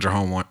 500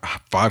 home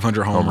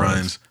Home runs,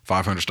 runs.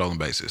 500 stolen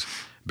bases.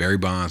 Barry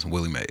Bonds,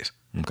 Willie Mays.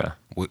 Okay.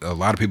 A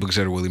lot of people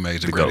consider Willie Mays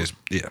the The GOAT. greatest.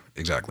 Yeah,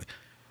 exactly.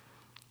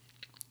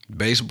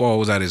 Baseball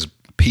was at its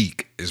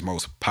peak. Its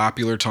most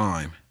popular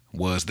time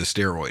was the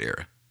steroid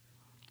era.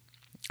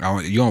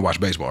 You don't watch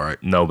baseball,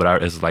 right? No,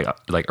 but it's like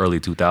early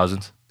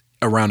 2000s.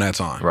 Around that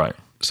time. Right.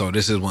 So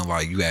this is when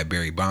like you had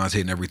Barry Bonds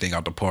hitting everything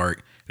out the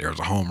park. There was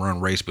a home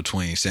run race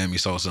between Sammy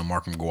Sosa and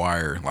Mark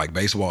McGwire. Like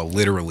baseball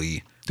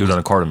literally, He was on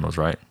the Cardinals,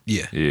 right?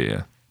 yeah.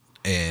 Yeah.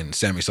 And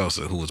Sammy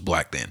Sosa, who was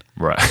black then.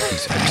 Right. Have you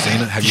seen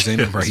him? Have you seen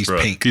him? Bro, he's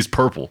Bro, pink. He's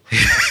purple.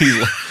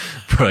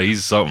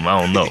 He's something.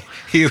 I don't know.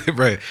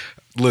 Bro,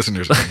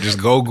 listeners,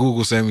 just go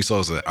Google Sammy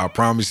Sosa. I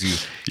promise you,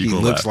 he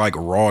gonna looks laugh. like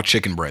raw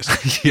chicken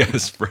breast.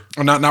 Yes, bro.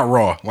 Or not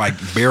raw, like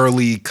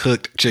barely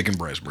cooked chicken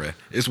breast, bro.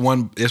 It's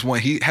one.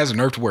 He has a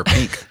nerve to wear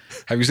pink.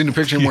 Have you seen the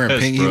picture of him wearing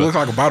Yes, pink? bro. He looks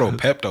like a bottle of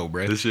Pepto,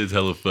 bro. This shit's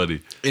hella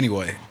funny.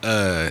 Anyway,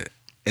 and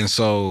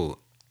so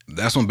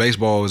that's when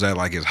baseball was at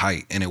like its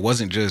height, and it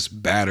wasn't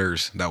just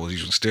batters that was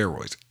using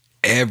steroids.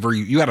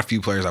 You had a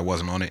few players that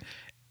wasn't on it.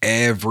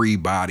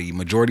 Everybody,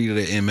 majority of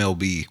the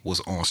MLB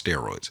was on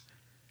steroids.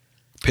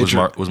 Was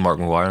Mark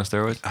McGwire on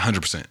steroids?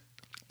 100%.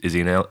 Is he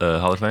in Hall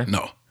of Fame?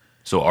 No,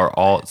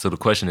 So so the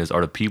question is,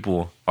 are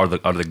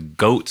the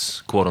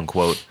goats, quote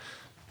unquote,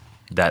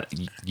 that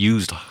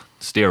used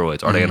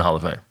steroids, are they in the Hall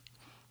of Fame?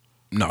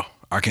 No,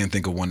 I can't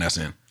think of one that's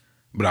in.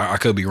 But I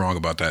could be wrong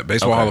about that.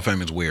 Baseball Okay. Hall of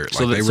Fame is weird.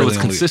 So, Like, they so really it's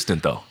only,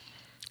 consistent though.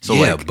 So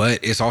yeah, like, but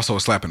it's also a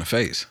slap in the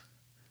face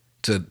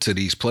to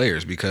these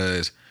players,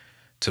 because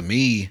to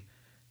me,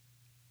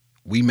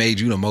 we made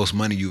you the most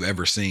money you've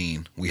ever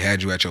seen. We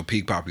had you at your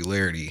peak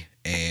popularity,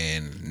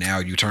 and now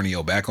you turning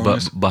your back on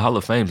us. but Hall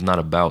of Fame's not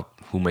about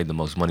who made the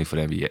most money for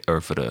the NBA or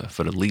for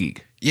the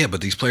league. Yeah, but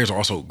these players are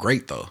also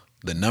great though.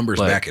 The numbers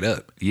But- back it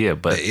up Yeah,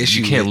 but The issue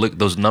you can't with- look.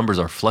 Those numbers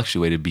are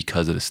fluctuated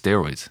because of the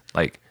steroids.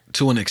 Like,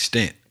 to an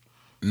extent,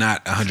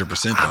 not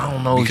 100%. Though, I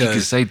don't know if you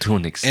could say to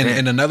an extent.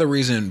 And another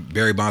reason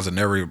Barry Bonds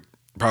will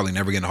probably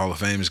never get in the Hall of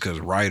Fame is because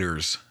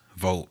writers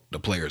vote the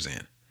players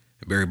in.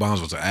 Barry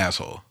Bonds was an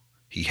asshole.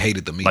 He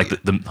hated the media.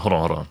 like hold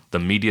on. The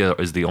media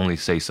is the only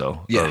say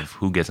so Yeah. of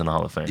who gets in the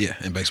Hall of Fame. Yeah,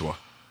 in baseball,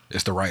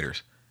 it's the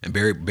writers. And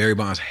Barry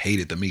Bonds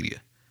hated the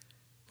media.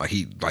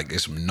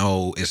 It's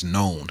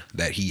known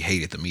that he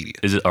hated the media.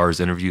 Is it, or his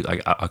interview?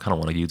 Like, I kind of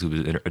want to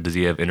YouTube. Does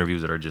he have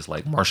interviews that are just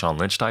like Marshawn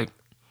Lynch type?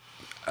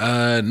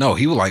 No,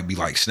 he would be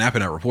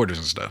snapping at reporters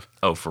and stuff.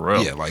 Oh, for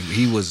real? Yeah,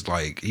 he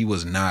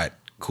was not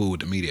cool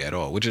with the media at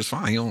all, which is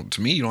fine.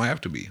 To me, you don't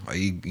have to be. Like,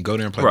 you can go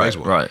there and play Right,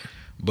 baseball. right.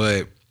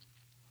 But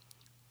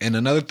and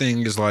another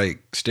thing is, like,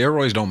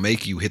 steroids don't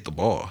make you hit the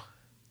ball.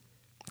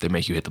 They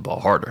make you hit the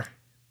ball harder.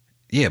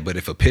 Yeah, but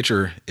if a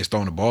pitcher is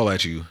throwing the ball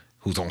at you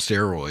who's on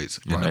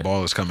steroids and the Right.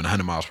 ball is coming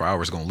 100 miles per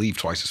hour, it's going to leave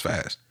twice as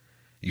fast.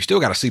 You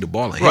still got to see the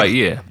ball and hit Right, it.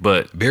 yeah.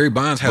 But Barry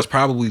Bonds has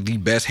probably the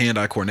best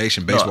hand-eye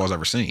coordination baseball's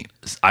ever seen.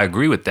 I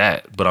agree with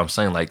that. But I'm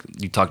saying, like,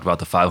 you talked about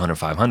the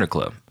 500-500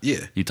 club.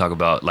 Yeah. You talk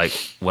about, like,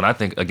 when I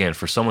think, again,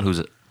 for someone who's,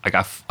 like,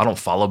 I don't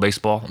follow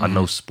baseball. I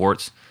know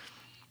sports.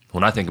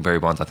 When I think of Barry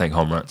Bonds, I think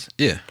home runs.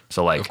 Yeah.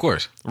 So, like, Of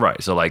course.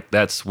 Right. So, like,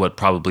 that's what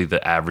probably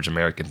the average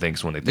American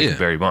thinks when they think Yeah. of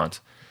Barry Bonds.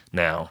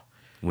 Now,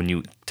 when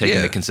you take Yeah.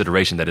 into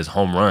consideration that his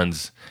home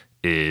runs,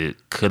 it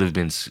could have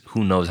been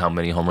who knows how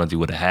many home runs he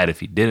would have had if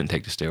he didn't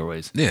take the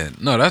steroids. Yeah,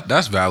 no,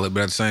 that's valid.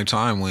 But at the same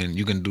time, when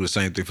you can do the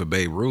same thing for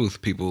Babe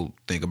Ruth, people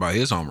think about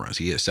his home runs.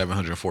 He had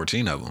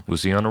 714 of them.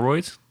 Was he on the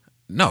roids?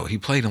 No, he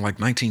played in like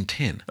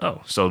 1910.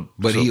 Oh, so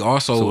But so- he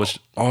also, so what's-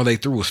 all they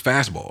threw was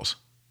fastballs.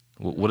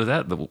 what is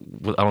that?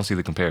 I don't see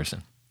the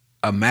comparison.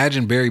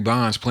 Imagine Barry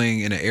Bonds playing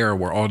in an era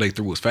where all they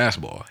threw was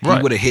fastball. He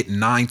Right. would have hit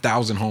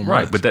 9,000 home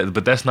runs. Right,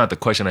 but that's not the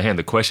question at hand.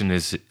 The question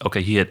is,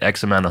 okay, he had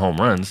X amount of home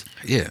runs.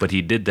 Yeah. But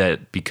he did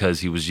that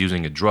because he was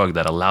using a drug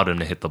that allowed him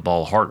to hit the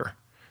ball harder.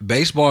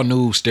 Baseball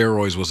knew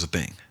steroids was a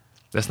thing.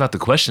 That's not the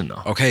question,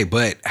 though. Okay,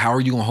 but how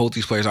are you going to hold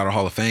these players out of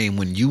Hall of Fame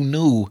when you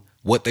knew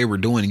what they were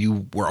doing and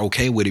you were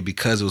okay with it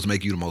because it was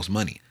making you the most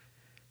money?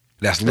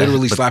 That's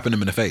literally slapping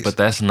them in the face. But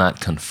that's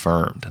not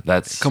confirmed.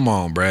 That's Come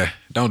on, bruh.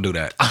 Don't do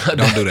that.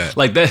 Don't do that.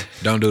 like that.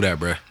 Don't do that,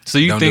 bruh. So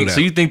you Don't do think that.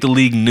 so you think the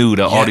league knew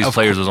that all Yeah, these of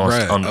players was on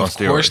bruh, on Of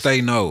steroids? course they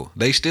know.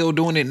 They still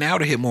doing it now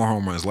to hit more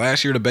home runs.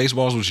 Last year the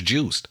baseballs was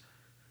juiced.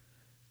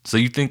 So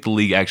you think the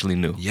league actually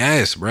knew?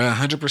 Yes, bruh,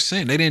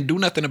 100%. They didn't do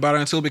nothing about it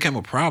until it became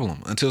a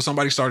problem. Until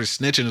somebody started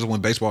snitching is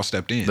when baseball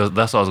stepped in.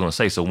 That's what I was gonna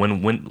say. So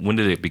when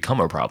did it become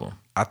a problem?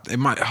 I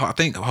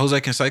think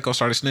Jose Canseco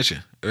started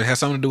snitching. It has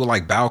something to do with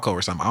like Balco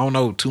or something. I don't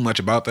know too much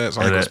about that,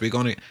 so I ain't gonna speak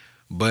on it.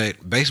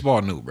 But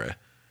baseball knew, bruh.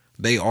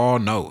 They all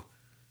know.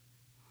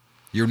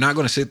 You're not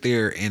gonna sit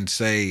there and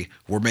say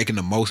we're making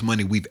the most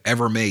money we've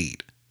ever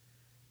made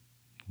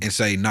and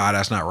say, nah,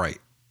 that's not right.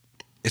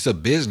 It's a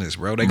business,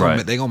 bro. They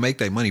gonna make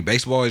that money.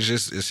 Baseball is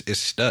just it's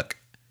stuck.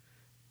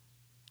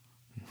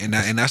 And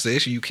that's the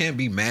issue. You can't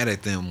be mad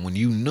at them when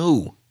you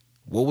knew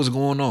what was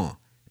going on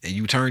and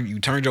you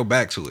turned your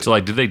back to it. So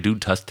like, did they do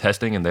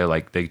testing and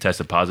they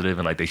tested positive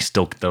and like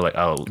they're like,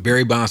 oh,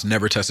 Barry Bonds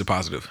never tested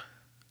positive.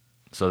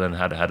 so then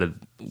how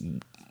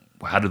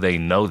do they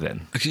know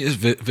then? Just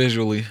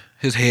visually,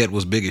 his head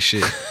was big as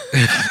shit.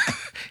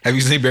 Have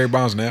you seen Barry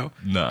Bonds now?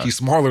 Nah. He's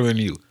smaller than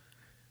you.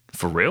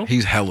 For real?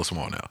 He's hella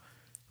small now.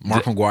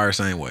 Mark McGuire,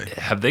 same way.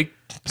 Have they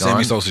Sammy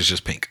gone? Sosa's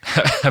just pink.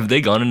 Have they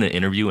gone in an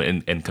interview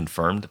and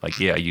confirmed like,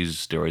 yeah, I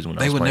used steroids when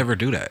I They was would playing? never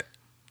do that.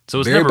 So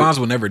it's Barry never. Bonds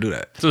would never do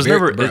that. So it's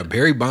never-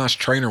 Barry Bonds'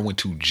 trainer went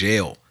to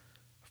jail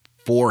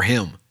for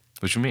him.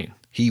 What you mean?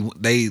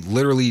 They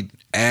literally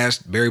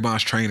asked Barry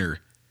Bonds' trainer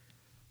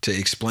to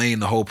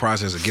explain the whole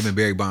process of giving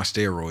Barry Bonds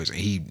steroids, and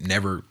he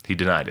never He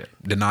denied it.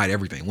 denied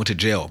everything. Went to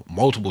jail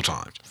multiple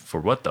times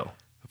For what though?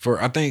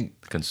 for I think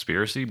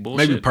Conspiracy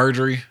bullshit. maybe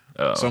perjury,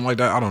 Oh. something like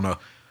that. I don't know,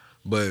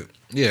 but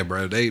yeah,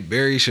 bro,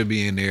 Barry should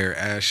be in there,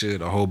 as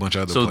should a whole bunch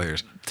of other So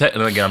players.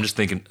 and again, I'm just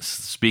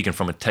speaking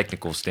from a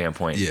technical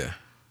standpoint. Yeah,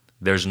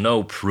 There's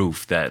no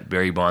proof that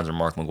Barry Bonds or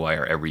Mark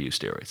McGuire ever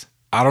used steroids.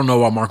 I don't know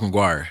about Mark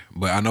McGuire,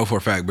 but I know for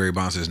a fact Barry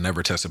Bonds has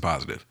never tested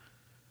positive.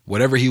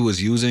 Whatever he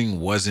was using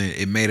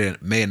may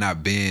have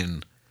not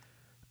been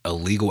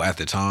illegal at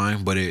the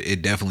time, but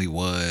it definitely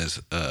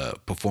was a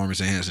performance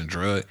enhancing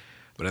drug.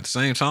 But at the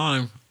same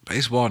time,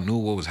 baseball knew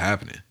what was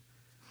happening.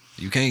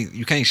 You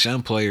can't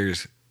shun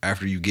players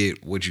after you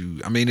get what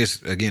you. I mean,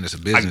 it's a business.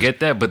 I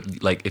get that,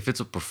 but like if it's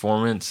a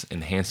performance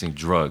enhancing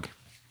drug,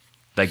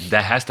 Like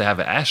that has to have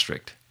an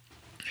asterisk.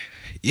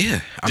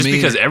 Yeah, Just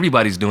because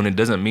everybody's doing it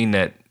doesn't mean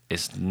that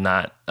it's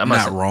not. I'm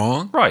not saying-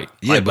 wrong, right?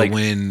 Yeah, Like- but like,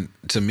 when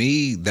to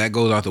me that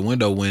goes out the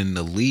window when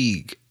the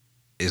league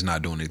is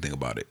not doing anything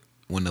about it.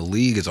 When the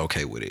league is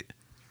okay with it,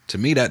 to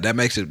me that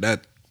makes it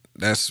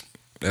that's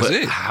but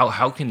it,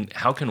 how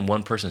can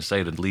one person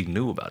say the league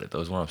knew about it? Though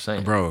is what I'm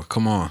saying. bro.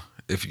 Come on,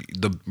 if you,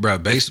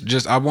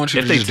 I want you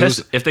If to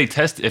they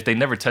just if they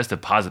never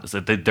tested positive, so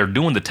they're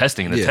doing the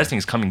testing and the Yeah. testing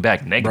is coming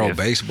back bro. negative.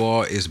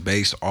 Baseball is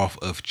based off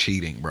of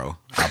cheating, bro.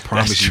 I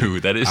promise That's you. true.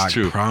 That is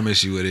true. I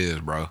promise you, it is,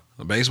 bro.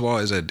 Baseball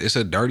is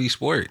a dirty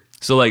sport.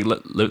 So like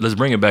let's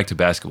bring it back to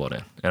basketball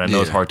then. And I know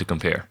it's Yeah. hard to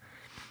compare.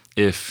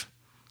 If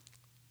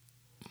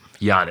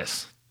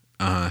Giannis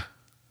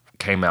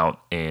came out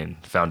and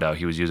found out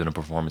he was using a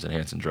performance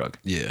enhancing drug,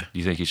 Yeah. do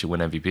you think he should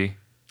win MVP?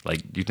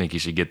 Like, do you think he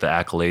should get the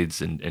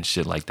accolades and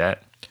shit like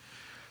that?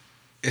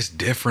 It's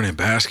different in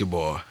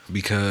basketball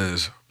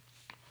because,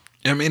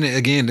 I mean,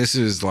 again, this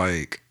is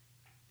like,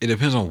 it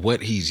depends on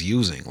what he's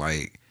using.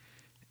 Like,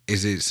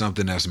 is it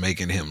something that's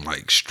making him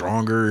like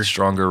stronger?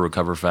 Stronger,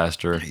 recover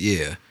faster.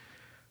 Yeah.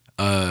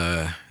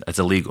 That's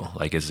illegal.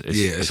 Like it's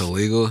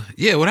Illegal.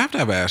 Yeah, it would have to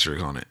have an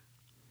asterisk on it.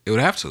 It would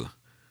have to.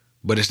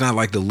 But it's not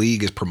like the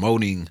league is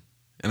promoting,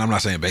 and I'm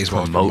not saying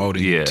baseball is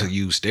promoting yeah. to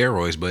use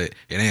steroids, but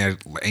it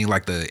ain't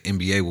like the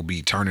NBA will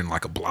be turning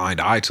like a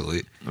blind eye to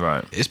it.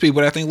 Right. It's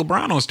people that think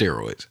LeBron on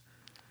steroids.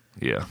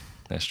 Yeah,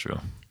 that's true.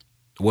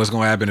 What's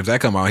going to happen if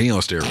that come out, he on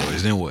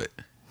steroids? Then what?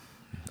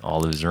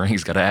 All of his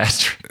rings got an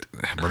asterisk.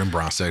 But them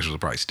Bron sexuals will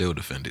probably still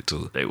defend it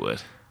too. They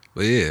would.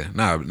 But yeah,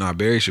 nah,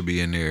 Barry should be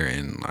in there,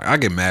 and like, I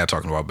get mad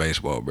talking about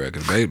baseball, bro,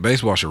 because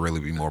baseball should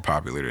really be more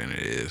popular than it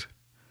is.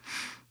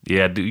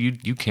 Yeah,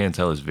 dude, you can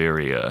tell it's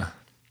very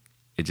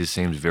it just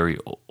seems very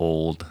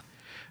old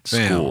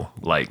school.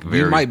 Like We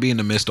very might be in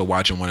the midst of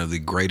watching one of the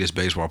greatest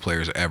baseball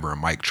players ever,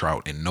 Mike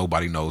Trout, and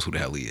nobody knows who the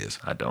hell he is.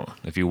 I don't.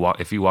 If you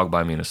walk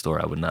by me in a store,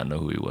 I would not know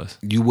who he was.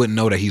 You wouldn't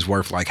know that he's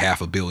worth like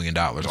 $500 million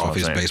what off I'm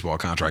his saying. baseball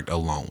contract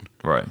alone.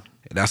 Right.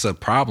 That's a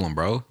problem,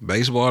 bro.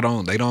 Baseball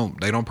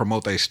don't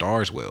promote their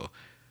stars well.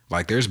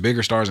 Like there's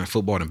bigger stars in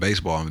football than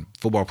baseball, and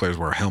football players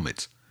wear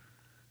helmets.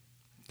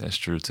 That's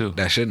true too.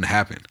 That shouldn't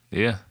happen.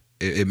 Yeah.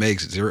 It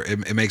makes zero.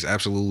 It makes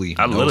absolutely.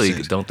 I no literally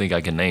sense. don't think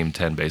I can name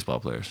 10 baseball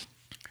players.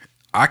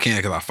 I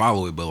can't because I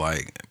follow it, but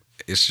like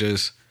it's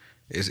just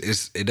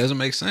it doesn't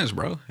make sense,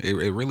 bro. It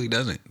really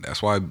doesn't.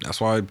 That's why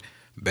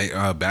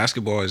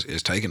basketball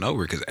is taking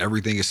over because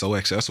everything is so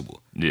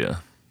accessible. Yeah.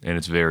 And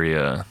it's very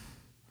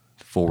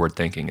forward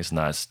thinking. It's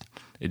not.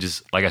 It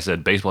just like I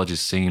said, baseball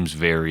just seems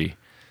very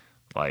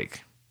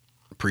like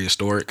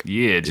Prehistoric.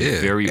 yeah,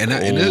 just very and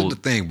old and this is the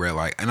thing, bro.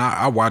 Like, and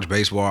I watch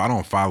baseball. I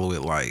don't follow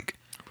it like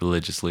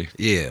religiously.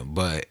 yeah,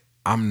 but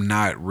I'm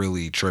not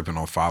really tripping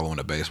on following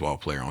a baseball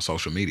player on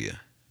social media.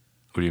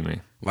 What do you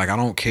mean? Like, I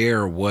don't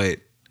care what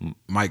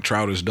Mike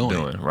Trout is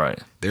doing. Right.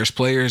 There's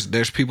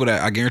people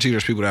that I guarantee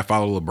there's people that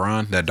follow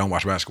LeBron that don't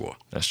watch basketball.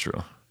 That's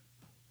true.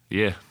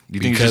 Yeah. Do you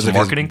think it's just a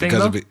marketing thing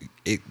though?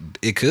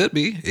 It could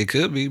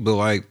be, but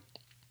like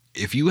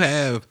if you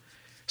have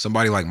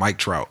somebody like Mike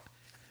Trout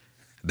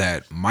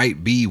that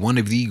might be one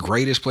of the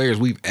greatest players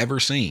we've ever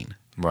seen,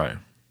 Right.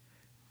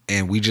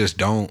 and we just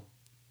don't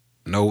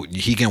know,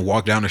 he can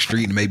walk down the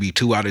street and maybe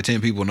 2 out of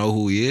 10 people know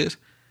who he is.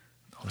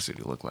 What's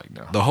it look like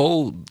now? The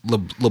whole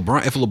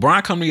LeBron, if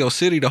LeBron come to your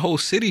city, the whole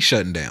city's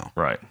shutting down.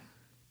 Right.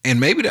 And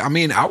maybe, I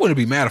wouldn't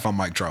be mad if I'm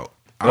Mike Trout.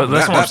 Well,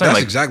 that's what I'm saying, That's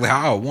like- exactly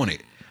how I want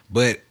it.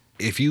 But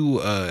if you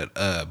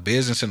a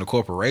business and a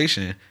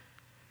corporation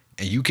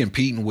and you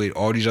competing with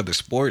all these other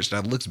sports,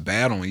 that looks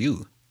bad on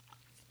you.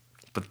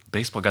 But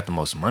baseball got the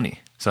most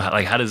money. So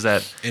like, how does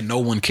that? And no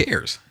one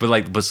cares. But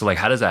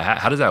how does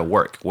that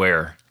work?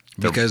 Where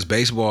Because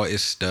baseball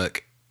is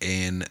stuck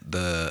in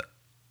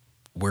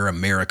where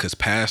America's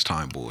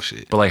pastime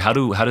bullshit. But like, how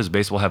does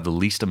baseball have the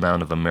least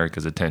amount of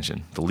America's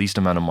attention, the least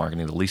amount of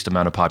marketing, the least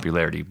amount of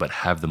popularity, but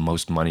have the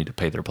most money to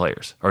pay their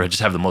players, or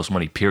just have the most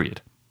money?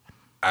 Period.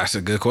 That's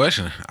a good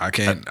question. I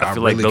can't. I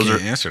feel like really those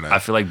can't are- answer that. I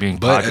feel like being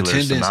but popular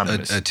is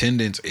synonymous.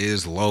 attendance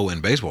is low in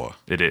baseball.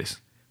 It is.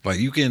 Like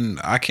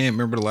I can't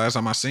remember the last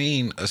time I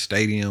seen a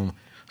stadium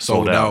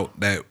Sold sold out.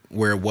 out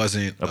where it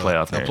wasn't A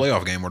playoff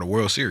game. game or the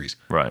World Series.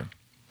 Right.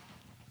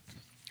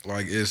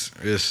 Like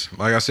it's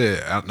like I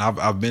said.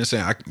 I've been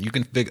saying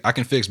I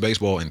can fix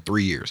baseball in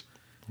 3 years.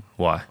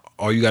 Why?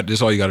 All you got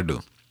to do.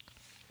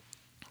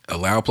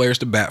 Allow players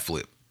to bat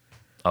flip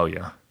Oh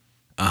yeah.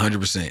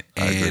 100%.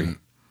 I agree.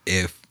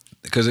 And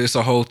because it's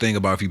a whole thing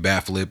about if you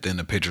bat flip, then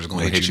the pitcher's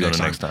going to hit you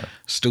next time.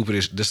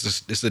 Stupidest.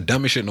 This the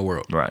dumbest shit in the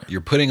world. Right.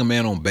 You're putting a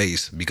man on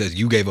base because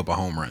you gave up a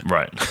home run.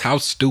 Right. How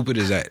stupid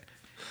is that?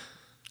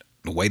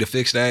 The way to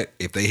fix that,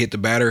 if they hit the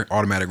batter,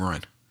 automatic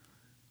run.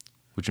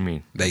 What you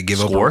mean? They give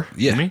Score? up.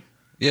 Yeah. You mean?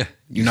 Yeah.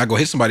 You're not going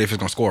to hit somebody if it's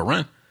going to score a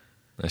run.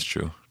 That's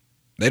true.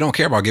 They don't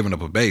care about giving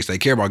up a base. They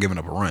care about giving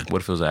up a run.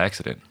 What if it was an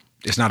accident?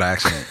 It's not an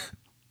accident.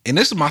 And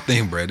this is my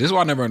thing, bro. This is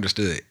what I never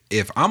understood.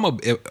 If I'm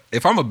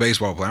a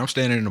baseball player, I'm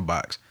standing in the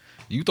box.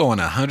 You throwing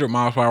 100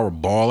 miles per hour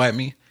ball at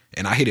me,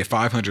 and I hit it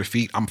 500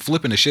 feet, I'm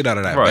flipping the shit out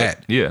of that Right.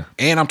 bat. Yeah.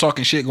 And I'm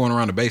talking shit going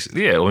around the bases.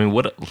 Yeah. I mean,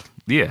 what?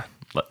 Yeah.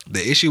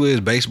 The issue is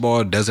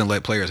baseball doesn't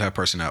let players have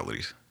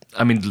personalities.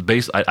 I mean,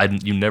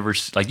 you never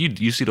like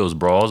you see those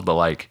brawls, but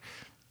like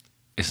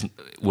it's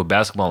with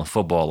basketball and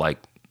football, like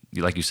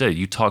you said,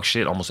 you talk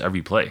shit almost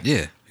every play.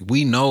 Yeah,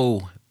 we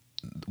know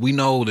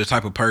the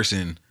type of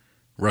person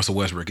Russell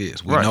Westbrook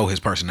is. We Right. know his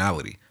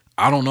personality.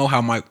 I don't know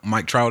how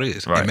Mike Trout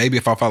is. Right. And maybe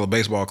if I follow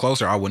baseball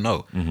closer, I would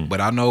know.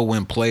 But I know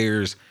when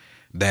players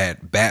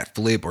that bat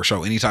flip or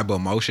show any type of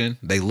emotion,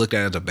 they looked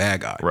at as a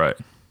bad guy. Right.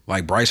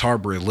 Like Bryce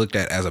Harper is looked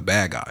at as a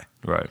bad guy.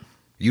 Right.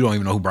 You don't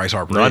even know who Bryce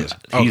Harper No,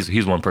 is.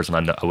 he's one person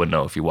I would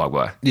know if you walk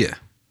by. Yeah.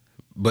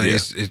 But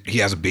Yeah. he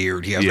has a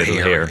beard. He has Yeah, the the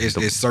hair. hair.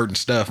 It's certain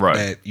stuff Right.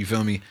 that, you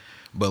feel me?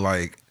 But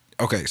like,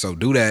 okay, so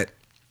do that.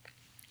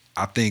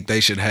 I think they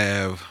should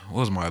have, what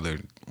was my other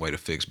way to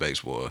fix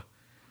baseball?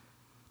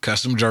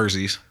 Custom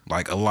jerseys,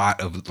 like a lot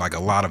of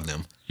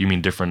them. You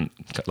mean different,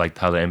 like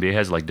how the NBA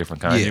has like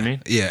different kinds? Yeah. You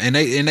mean? Yeah, and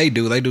they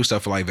do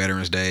stuff for like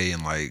Veterans Day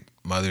and like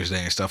Mother's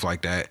Day and stuff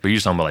like that. But you're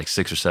talking about like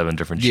 6 or 7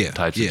 different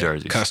types of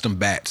jerseys. Custom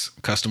bats,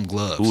 custom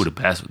gloves. Ooh, the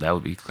pass that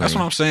would be clean. That's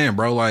what I'm saying,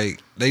 bro. Like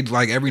they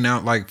like every now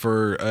like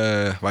for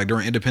like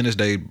during Independence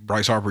Day,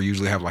 Bryce Harper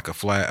usually have like a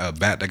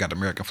bat that got the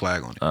American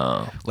flag on it.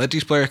 Oh, Let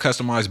these players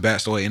customize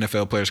bats the way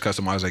NFL players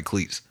customize their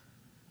cleats.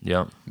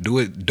 yeah. Do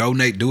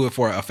it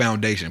for a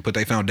foundation. Put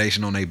their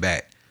foundation on their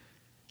bat.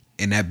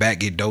 And that bat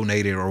get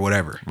donated or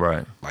whatever.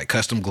 Right. Like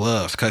custom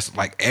gloves, Custom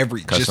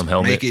just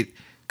helmet. make it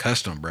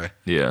custom, bruh.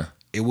 Yeah.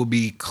 It will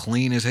be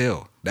clean as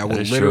hell. That will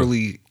is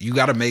literally you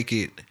gotta make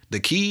it the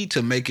key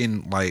to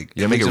making like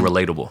Yeah, make it at least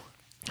relatable.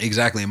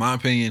 Exactly. In my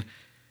opinion,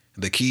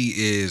 the key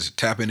is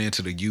tapping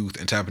into the youth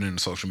and tapping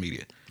into social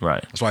media.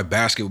 Right. That's why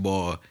that's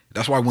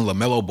why when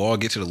LaMelo Ball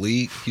gets to the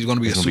league, he's going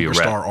to be a He's gonna be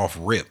a superstar off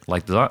rip.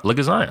 Like look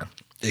at Zion.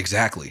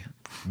 Exactly.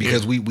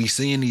 Because we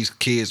seeing these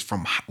kids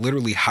from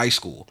literally high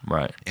school.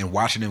 Right. And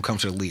watching them come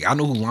to the league. I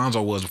knew who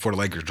Lonzo was before the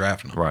Lakers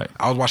drafted him. Right.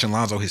 I was watching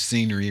Lonzo his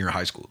senior year in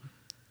high school.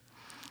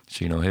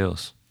 Chino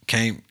Hills.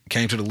 Came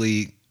to the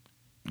league,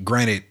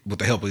 granted, with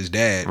the help of his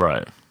dad.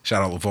 Right.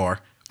 Shout out LeVar.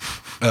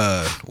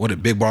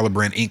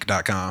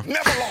 BigBallerBrandInc.com.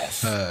 Never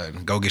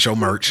lost. Go get your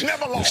merch.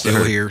 Never We're lost.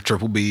 still here.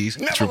 Triple B's.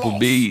 Never Triple lost.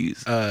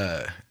 B's.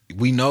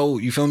 We know,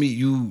 you feel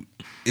me?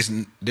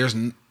 There's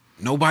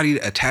nobody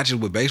attaches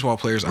with baseball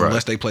players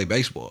unless they play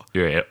baseball.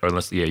 Yeah, or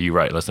unless you're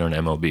right. Unless they're in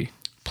MLB.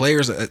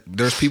 Players,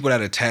 there's people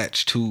that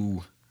attach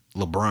to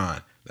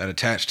LeBron, that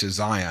attach to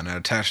Zion, that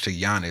attach to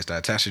Giannis, that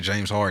attach to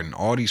James Harden,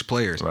 all these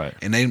players. Right.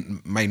 And they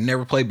may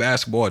never play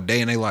basketball a day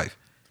in their life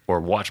Or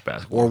watch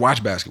basketball. or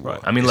watch basketball.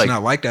 Right. I mean, it's like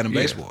not like that in yeah,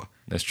 baseball.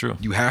 That's true.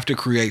 You have to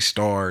create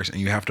stars and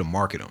you have to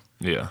market them.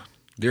 Yeah.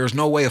 There's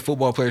no way a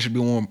football player should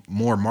be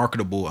more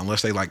marketable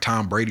unless they like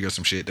Tom Brady or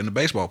some shit than a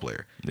baseball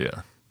player.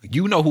 Yeah.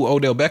 You know who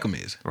Odell Beckham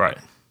is. Right.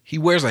 He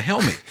wears a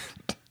helmet.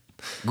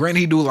 Granted,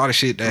 he do a lot of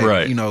shit that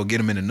Right. get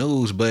him in the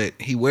news, but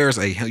he wears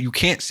a helmet. You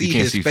can't see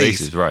his face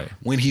faces, right.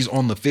 when he's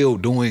on the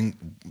field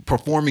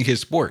performing his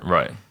sport.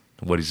 Right.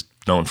 What he's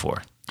known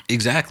for.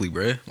 Exactly,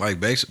 bruh.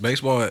 Like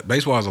baseball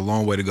has a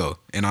long way to go,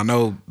 and I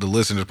know the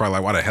listeners are probably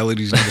like, "Why the hell are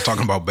these niggas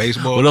talking about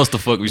baseball? What else the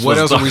fuck we supposed What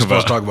else to are talk we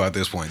supposed about? to talk about at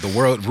this point? The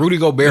world, Rudy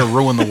Gobert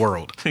ruined the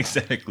world.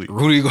 Exactly.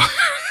 Rudy Gobert,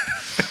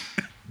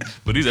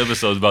 But these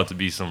episodes about to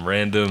be some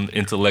random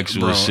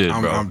intellectual bro. shit,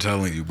 bro. I'm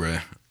telling you,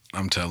 bruh.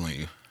 I'm telling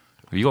you.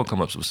 You gonna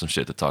come up with some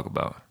shit to talk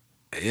about?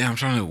 Yeah, I'm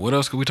trying to. What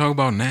else could we talk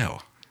about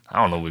now?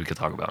 I don't know what we could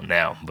talk about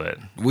now, but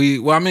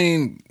Well, I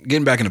mean,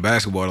 getting back into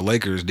basketball, the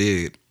Lakers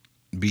did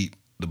beat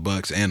the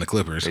Bucks and the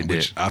Clippers, they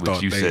which did. I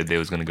thought you they said they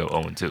was gonna go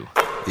 0-2.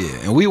 Yeah,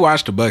 and we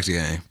watched the Bucks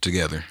game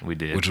together. We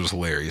did. which was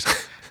hilarious.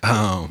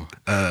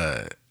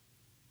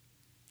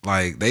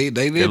 Like they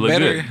did look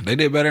better. good. They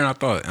did better than I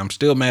thought. I'm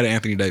still mad at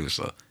Anthony Davis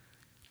though.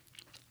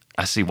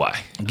 I see why.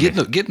 Get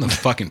in the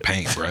fucking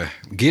paint, bro.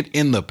 Get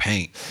in the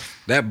paint.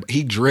 That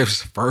he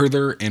drifts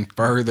further and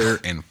further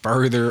and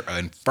further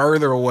and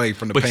further away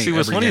from the But paint. see,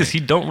 what's every funny game. is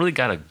he don't really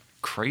got a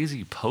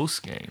crazy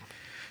post game.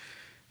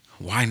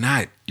 Why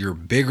not? You're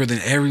bigger than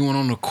everyone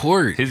on the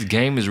court. His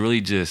game is really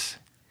just.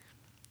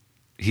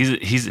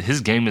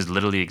 His game is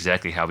literally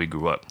exactly how he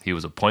grew up. He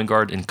was a point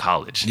guard in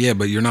college. Yeah,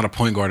 but you're not a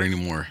point guard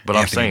anymore. But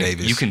Anthony I'm saying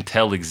Davis. you can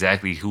tell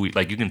exactly who. You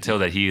can tell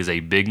that he is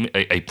a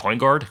point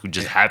guard who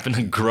just happened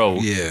to grow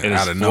Yeah, and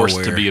out is of forced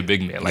to nowhere. be a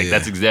big man. Yeah.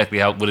 That's exactly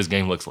what his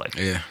game looks like.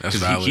 Yeah, that's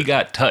 'Cause valid. he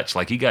got touch.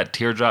 He got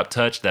teardrop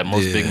touch that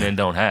most big Yeah. men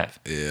don't have.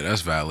 Yeah, that's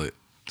valid.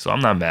 So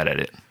I'm not mad at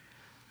it.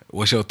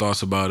 What's your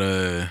thoughts about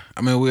I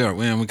mean, we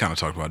kind of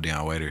talked about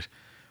Deion Waiters.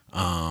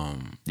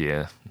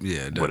 Yeah.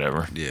 Yeah,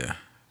 Whatever. Yeah,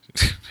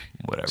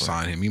 Whatever.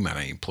 sign him. He might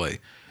not even play.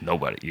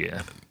 Nobody.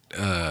 Yeah.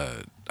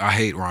 I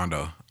hate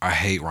Rondo. I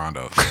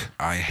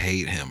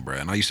hate him, bro.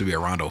 And I used to be a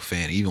Rondo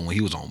fan, even when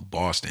he was on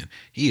Boston.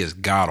 He is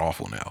god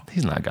awful now.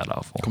 He's not god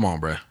awful. Come on,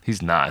 bro.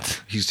 He's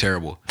not. He's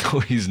terrible. No,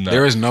 he's not.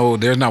 There's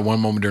not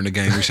one moment during the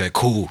game we said,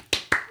 "Cool,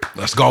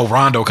 let's go,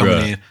 Rondo coming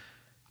Bruh. in."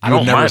 I You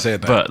don't never mind,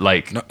 said that. but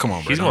like, No, come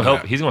on, bro. he's Don't gonna do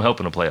help. that. He's gonna help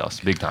in the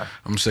playoffs, big time.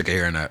 I'm sick of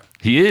hearing that.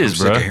 He is,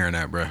 I'm bro. sick of hearing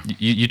that, bro.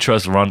 You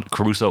trust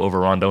Caruso over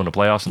Rondo in the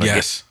playoffs? In the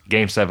Yes.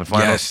 Game 7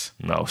 finals? Yes.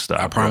 No,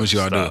 stop. I promise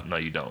you I do. No,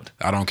 you don't.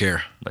 I don't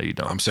care. No, you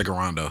don't. I'm sick of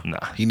Rondo. Nah.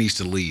 He needs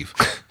to leave.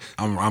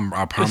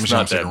 I promise It's you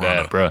I'm not sick that of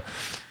Rondo. bad, bro.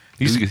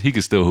 He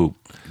could still hoop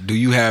Do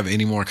you have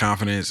any more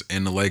confidence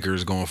in the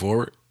Lakers going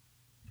forward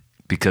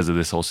because of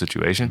this whole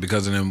situation.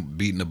 because of them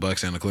beating the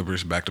Bucks and the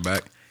Clippers back to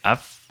back?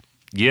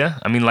 Yeah.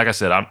 I mean, like I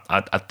said,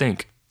 I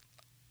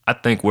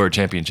think we're a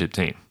championship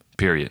team.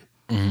 Period.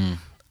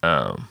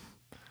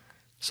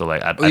 So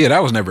like, Yeah,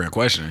 that was never in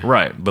question.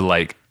 right, but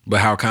like, But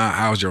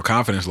how's your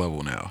confidence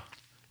level now?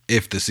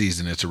 If the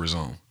season is to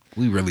resume,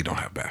 we really don't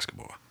have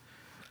basketball.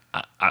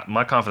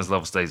 my confidence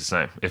level stays the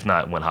same, if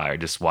not went higher.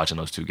 Just watching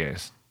those two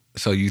games.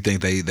 So you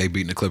think they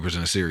beating the Clippers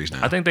in a series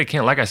now? I think they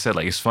can. Like I said,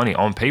 like it's funny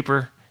on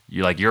paper.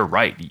 You're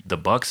right. The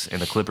Bucks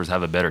and the Clippers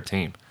have a better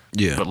team.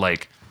 Yeah. But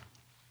like,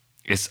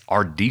 it's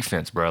our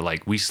defense, bro.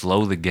 Like we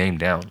slow the game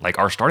down. Like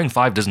our starting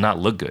five does not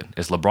look good.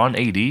 It's LeBron,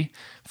 AD,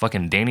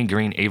 fucking Danny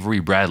Green, Avery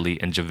Bradley,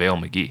 and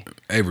JaVale McGee.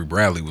 Avery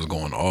Bradley was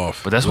going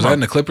off. But that's was what that I'm- in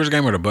the Clippers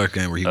game or the Bucks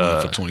game where he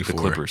went for The 24?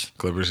 Clippers.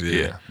 Clippers, yeah.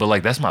 Yeah. But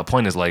like that's my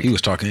point. Is like He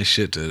was talking his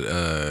shit to.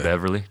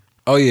 Beverly.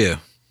 Oh yeah.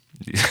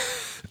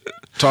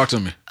 Talk to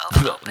me.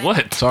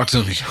 What? Talk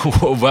to me.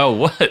 About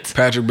what?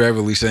 Patrick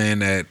Beverly saying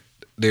that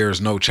there's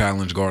no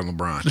challenge guarding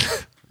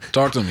LeBron.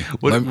 Talk to me.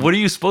 What are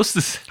you supposed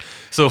to say?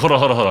 So hold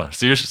on.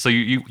 Seriously, so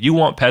you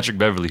want Patrick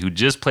Beverly, who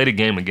just played a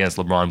game against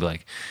LeBron, be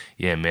like,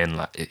 yeah, man,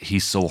 like,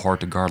 he's so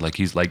hard to guard. Like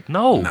he's like,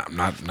 no.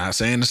 Not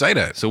saying to say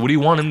that. So what do you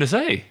want him to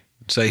say?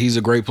 Say he's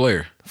a great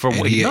player. For and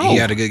what? he No.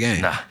 had a good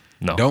game. Nah,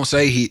 no. Don't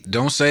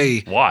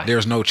say Why?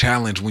 there's no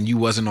challenge when you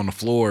wasn't on the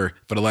floor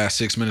for the last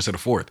 6 minutes of the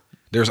fourth.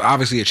 There's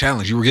obviously a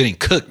challenge. You were getting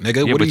cooked,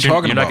 nigga. Yeah, What are but you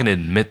talking you're about? not going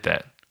to admit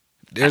that.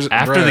 Bruh,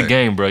 After the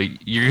game, bro,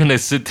 you're going to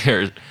sit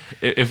there.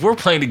 If we're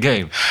playing the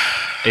game,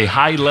 a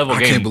high level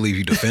I game. can't believe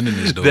you defending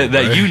this dude. that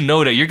bruh. you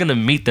know that you're going to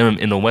meet them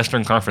in the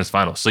Western Conference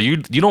Finals. So you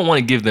don't want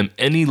to give them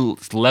any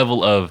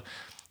level of.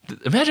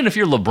 Imagine if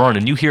you're LeBron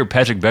and you hear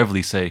Patrick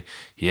Beverly say,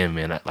 "Yeah,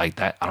 man, like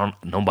that.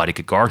 Nobody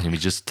could guard him.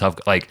 He's just tough."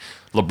 Like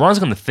LeBron's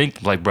going to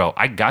think, like, bro,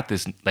 I got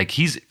this. Like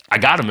I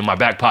got him in my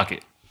back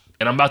pocket,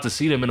 and I'm about to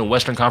see them in the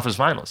Western Conference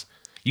Finals.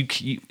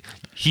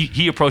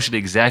 He approached it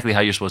exactly how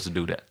you're supposed to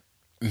do that,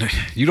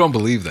 You don't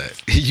believe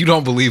that. You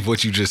don't believe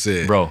what you just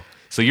said, bro.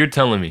 So you're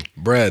telling me,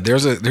 Brad,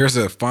 there's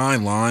a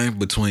fine line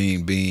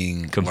between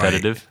being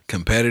Competitive?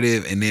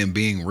 and then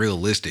being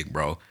realistic,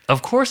 bro.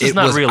 of course it's It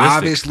not was realistic.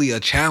 obviously a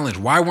challenge.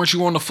 Why weren't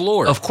you on the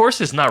floor? Of course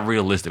it's not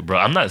realistic, bro.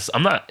 I'm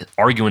not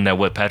arguing that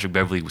what Patrick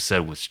Beverly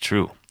said was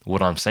true.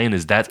 What I'm saying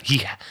is that he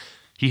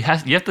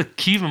has. You have to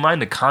keep in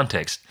mind the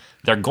context.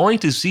 They're going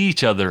to see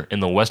each other in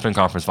the Western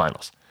Conference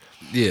Finals.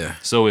 Yeah,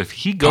 So if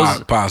he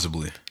goes,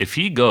 possibly. if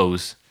he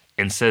goes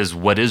and says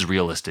what is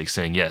realistic,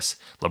 saying yes,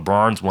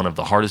 LeBron's one of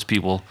the hardest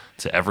people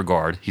to ever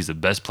guard. He's the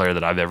best player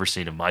that I've ever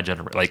seen in my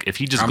generation. Like if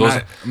he just I'm goes.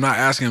 not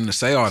asking him to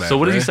say all that. So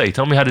what does he bruh. say?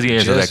 Tell me, how does he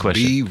answer Just that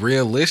question? be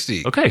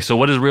realistic. Okay, so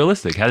what is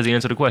realistic? How does he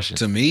answer the question?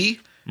 To me,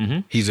 Mm-hmm.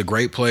 he's a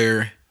great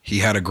player. He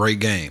had a great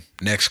game.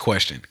 Next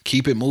question.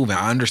 Keep it moving.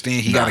 I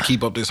understand he got to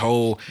keep up this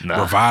whole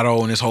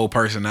bravado and this whole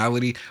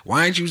personality.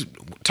 Why ain't you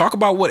talk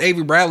about what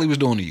Avery Bradley was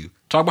doing to you?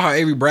 Talk about how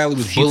Avery Bradley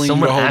was bullying you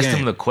Someone the whole asked game.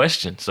 him the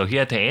question, so he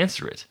had to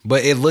answer it.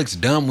 But it looks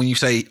dumb when you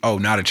say, "Oh,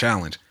 not a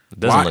challenge." It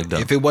doesn't look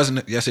dumb. If it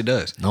wasn't, yes, it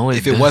does. No, it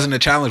if it does. wasn't a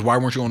challenge, why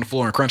weren't you on the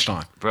floor in crunch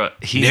time? Bro,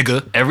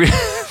 Nigga.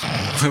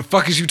 What the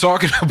fuck is you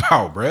talking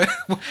about, bruh?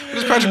 What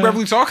is Patrick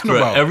Beverly talking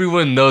about,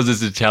 everyone knows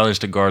it's a challenge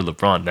to guard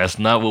LeBron. That's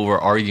not what we're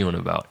arguing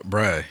about.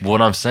 bruh?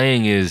 What I'm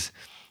saying is,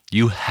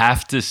 you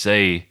have to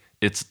say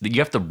you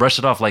have to brush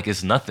it off like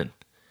it's nothing.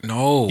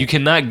 No, You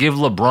cannot give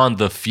LeBron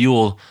the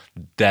fuel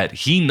that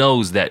he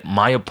knows that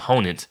my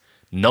opponent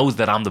knows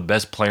that I'm the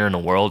best player in the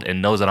world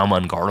and knows that I'm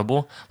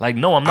unguardable. Like,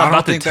 no, I'm not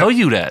about to tell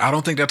you that. I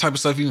don't think that type of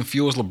stuff even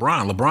fuels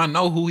LeBron. LeBron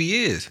know who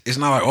he is. It's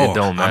not like, oh,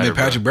 don't I'm matter, in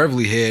Patrick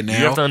Beverly head now.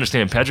 You have to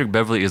understand, Patrick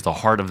Beverly is the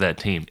heart of that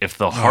team. If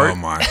the heart, Oh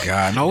my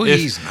God! No,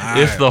 If- he's not.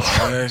 if the-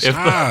 bruh. if the-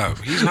 Stop.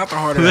 He's not the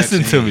heart of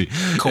Listen that to team. me.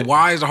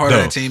 Kawhi is the heart No.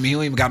 of that team. And he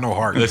don't even got no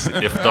heart. listen,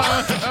 if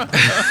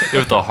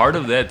the heart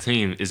of that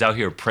team is out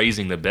here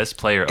praising the best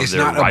player of It's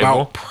their not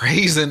rival, about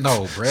praising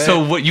though, bro.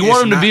 so what you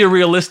want him to be a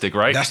realistic,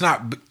 right? That's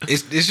not.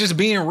 It's just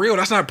being real.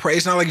 That's not praise.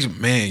 It's not like,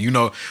 man, you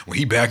know, when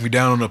he backed me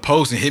down on the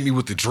post and hit me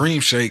with the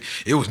dream shake,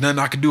 it was nothing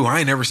I could do. I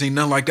ain't never seen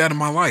nothing like that in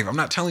my life. I'm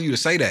not telling you to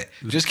say that.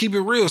 Just keep it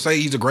real. Say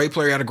he's a great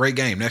player, had a great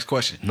game. Next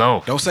question.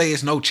 No. Don't say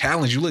it's no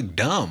challenge. You look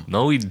dumb.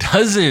 No, he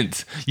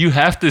doesn't. You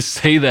have to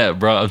say that,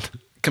 bro.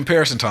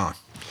 Comparison time.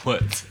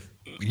 What?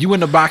 You in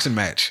the boxing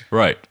match.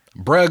 Right.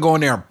 Bruh, go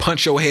in there and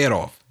punch your head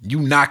off. You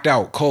knocked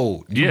out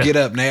cold. You Yeah. get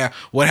up now.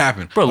 What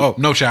happened? Bro. Oh,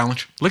 no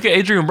challenge. Look at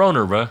Adrian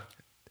Broner, bro.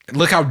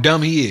 Look how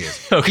dumb he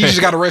is. Okay. He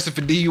just got arrested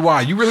for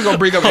DUI. You really gonna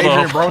bring up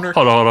Adrian Broner?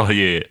 Hold on.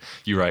 Yeah,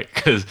 you're right.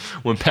 Because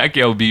when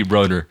Pacquiao beat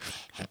Broner,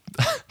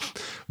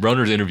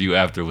 Bronner's interview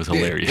after was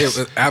hilarious. it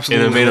was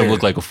absolutely and it made him hilarious.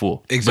 look like a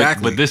fool.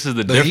 Exactly. But this is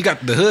the He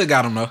got the hood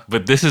got him though.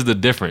 But this is the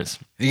difference.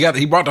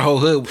 He brought the whole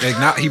hood.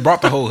 He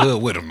brought the whole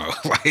hood with him though.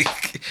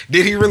 Like,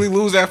 did he really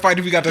lose that fight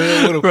if he got the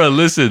hood with him? Bro,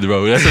 listen,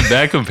 bro, that's a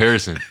bad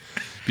comparison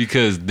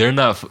because they're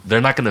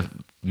not gonna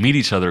meet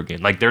each other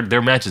again. Like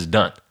their match is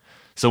done.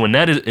 So in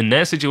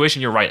that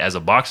situation, you're right. As a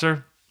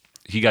boxer,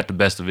 he got the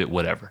best of it.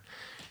 Whatever.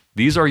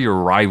 These are your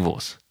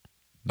rivals.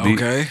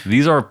 Okay.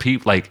 These are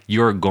people like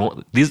you're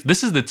going.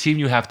 This is the team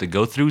you have to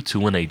go through to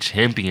win a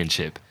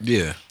championship.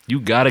 Yeah. You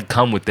gotta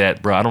come with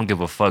that, bro. I don't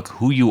give a fuck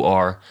who you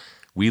are.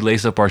 We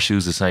lace up our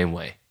shoes the same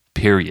way.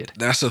 Period.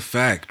 That's a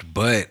fact.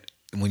 But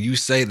when you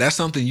say that's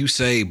something you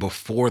say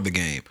before the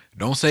game,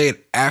 don't say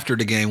it after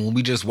the game when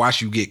we just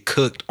watch you get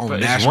cooked on But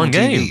national it's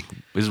one TV.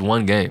 game. It's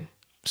one game.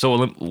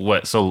 So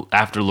what? So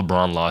after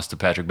LeBron lost to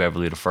Patrick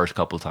Beverly the first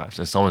couple of times,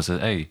 and someone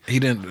said, "Hey, He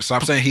didn't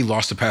stop saying he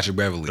lost to Patrick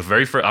Beverly. the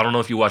very first." I don't know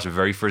if you watched the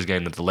very first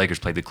game that the Lakers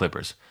played the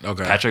Clippers.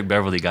 Okay. Patrick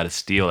Beverly got a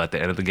steal at the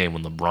end of the game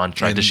when LeBron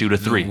tried to shoot a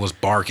three. Was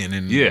barking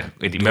and Yeah,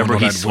 and doing remember all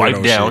he that swiped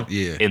weirdo down,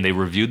 shit. and they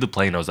reviewed the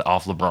play, and it was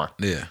off LeBron.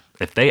 Yeah.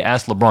 If they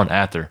asked LeBron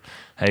after,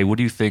 "Hey, what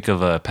do you think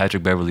of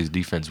Patrick Beverly's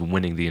defense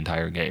winning the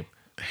entire game?"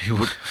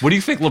 What do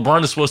you think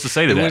LeBron is supposed to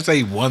say to He wouldn't that? say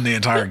he won the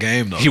entire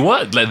game though. He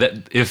was like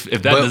that. If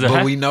that but doesn't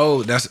happen, we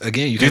know that's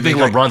again. You do you can't think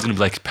make LeBron's gonna be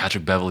like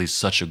Patrick Beverly's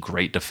such a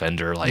great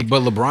defender? Like,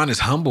 But LeBron is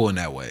humble in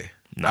that way.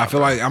 Nah, I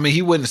feel bro. like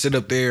he wouldn't sit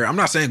up there. I'm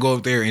not saying go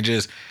up there and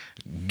just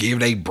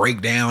give a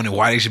breakdown and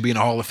why they should be in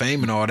the Hall of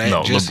Fame and all that.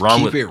 no, Just LeBron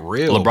keep would, it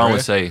real. LeBron bruh.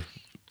 would say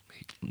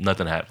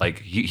nothing happened. Like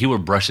he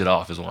would brush it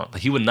off as well.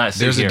 Like, he would not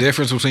say There's a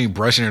difference between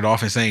brushing it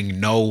off and saying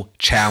no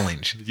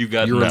challenge.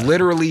 You're You're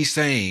literally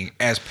saying,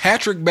 as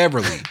Patrick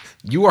Beverly,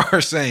 you are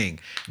saying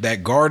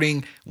that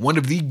guarding one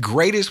of the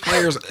greatest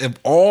players of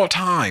all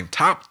time,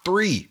 top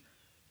 3,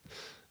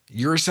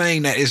 you're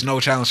saying that it's no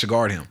challenge to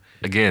guard him.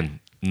 again.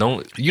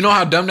 No, You know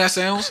how dumb that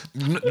sounds?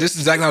 This is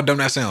exactly how dumb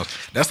that sounds.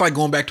 That's like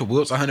going back to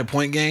Wilt's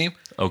 100-point game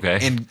okay.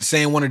 and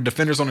saying one of the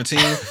defenders on the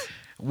team,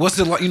 what's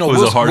it like? You know,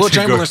 Was it hard Wilt to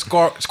Chamberlain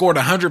scored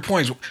 100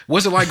 points.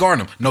 What's it like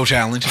guarding him? No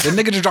challenge. The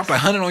nigga just dropped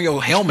 100 on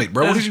your helmet,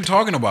 bro. What are you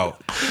talking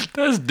about?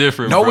 That's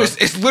different. No, bro.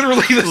 it's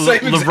literally the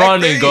same exact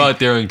LeBron thing. didn't go out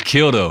there and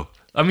kill though.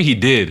 I mean, he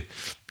did.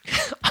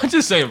 I'm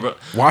just saying, bro.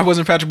 Why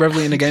wasn't Patrick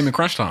Beverly in the game in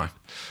crunch time?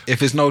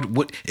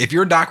 If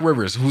you're Doc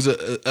Rivers, who's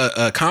a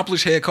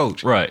accomplished head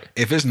coach, Right.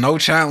 If it's no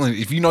challenge,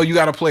 if you know you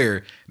got a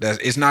player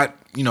that it's not,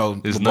 It's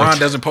LeBron no-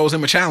 doesn't pose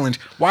him a challenge,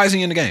 why is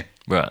he in the game?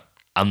 Bro,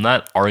 I'm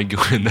not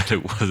arguing that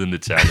it wasn't a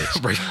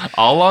challenge. Right.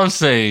 All I'm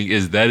saying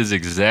is that is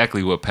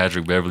exactly what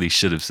Patrick Beverly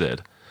should have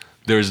said.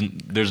 There's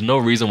no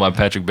reason why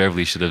Patrick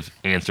Beverly should have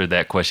answered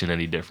that question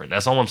any different.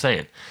 That's all I'm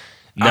saying.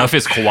 Now, if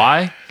it's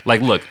Kawhi,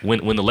 like, look,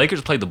 when the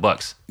Lakers played the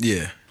Bucks,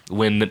 Yeah,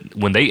 when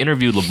they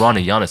interviewed LeBron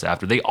and Giannis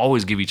after, they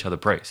always give each other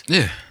praise.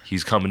 yeah.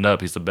 He's coming up.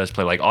 He's the best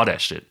player. Like all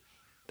that shit.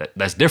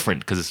 That's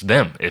different because it's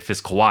them. If it's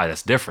Kawhi,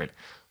 that's different.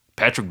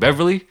 Patrick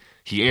Beverly,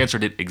 he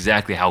answered it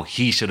exactly how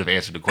he should have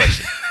answered the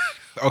question.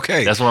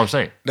 Okay, That's what I'm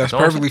saying. That's all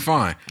I'm perfectly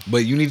fine. But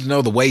you need to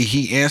know the way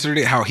he answered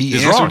it, how he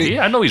He's answered wrong. it.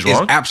 Yeah, I know he's is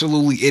wrong.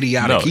 absolutely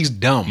idiotic. He's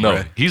dumb. No,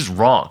 bruh. he's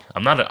wrong.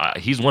 I'm not.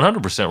 He's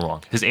 100%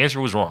 wrong. His answer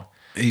was wrong.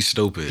 He's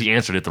stupid. He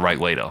answered it the right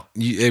way though.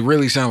 It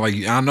really sounds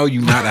like I know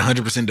you're not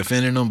 100%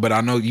 defending him, but I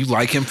know you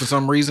like him for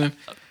some reason,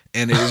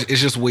 and it's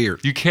just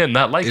weird. You can't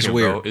not like It's him,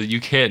 weird. bro. You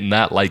can't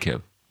not like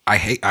him. I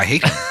hate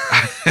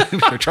him.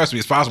 Trust me,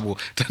 it's possible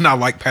to not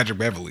like Patrick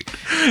Beverly.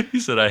 He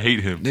said, "I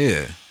hate him."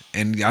 Yeah,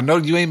 and I know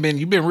you've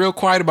been real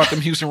quiet about them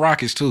Houston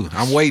Rockets too.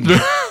 I'm waiting.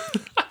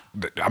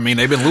 I mean,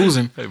 they've been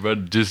losing. Hey, bro,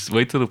 just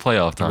wait till the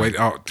playoff time. Wait,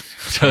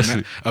 Trust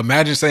me,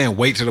 imagine saying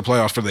wait to the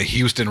playoffs for the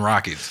Houston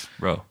Rockets.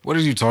 bro. What are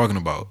you talking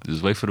about?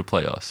 Just wait for the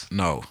playoffs.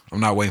 No, I'm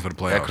not waiting for the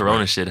playoffs. That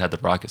Corona shit had the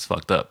Rockets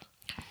fucked up.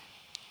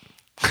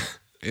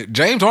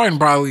 James Harden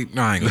probably.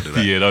 No, I ain't gonna do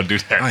that. Yeah, don't do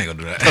that. I ain't gonna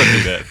do that. Don't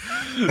do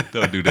that.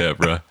 Don't do that,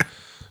 bro.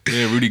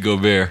 Yeah, Rudy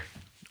Gobert,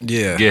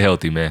 Yeah, get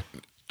healthy, man.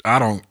 I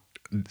don't.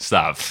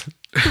 Stop.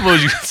 What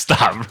would you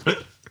stop?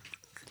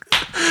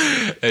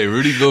 Hey,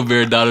 Rudy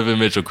Gobert, Donovan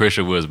Mitchell,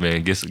 Christian Woods,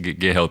 man,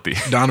 get healthy.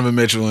 Donovan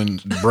Mitchell and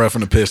Bruh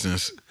from the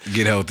Pistons,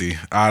 get healthy.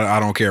 I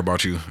don't care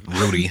about you,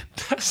 Rudy.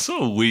 That's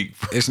so weak,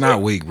 bro. It's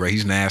not weak, bro.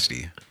 He's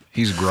nasty.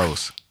 He's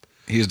gross.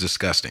 He's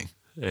disgusting.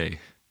 Hey,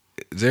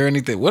 Is there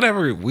anything?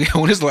 Whatever.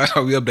 When is the last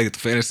time we updated the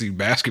fantasy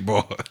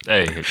basketball?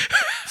 hey.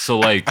 So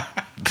like,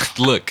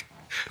 look,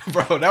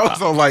 Bro, that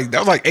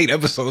was like 8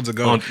 episodes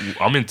ago.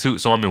 I'm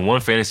in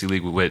one fantasy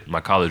league with my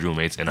college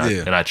roommates, and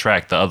I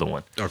track the other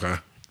one. Okay.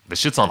 The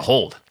shit's on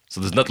hold,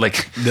 so there's nothing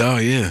like Oh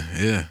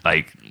yeah.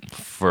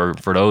 for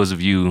those of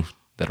you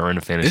that are in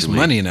the fantasy It's league.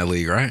 money in that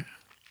league, right?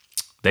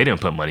 They didn't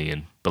put money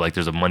in, but like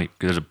there's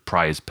a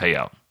prize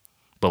payout.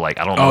 But like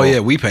I don't know. Oh yeah,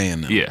 we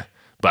paying them. Yeah.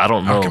 But I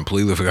don't know. I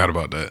completely forgot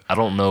about that. I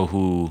don't know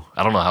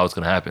how it's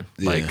gonna happen.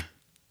 Yeah. Like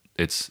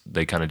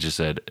they kind of just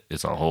said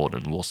it's on hold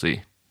and we'll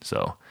see.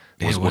 So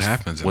Yeah, what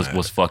happens in that?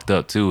 what's fucked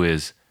up too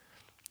is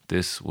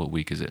what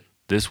week is it?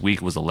 This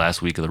week was the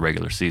last week of the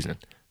regular season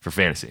for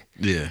fantasy.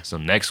 Yeah. So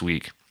next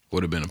week,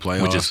 Would have been a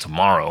playoff. which is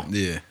tomorrow,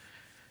 Yeah.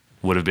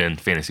 would have been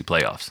fantasy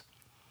playoffs.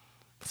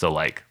 So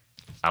like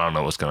I don't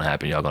know what's gonna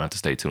happen. Y'all gonna have to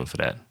stay tuned for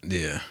that.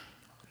 Yeah.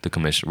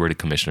 We're the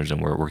commissioners,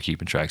 and we're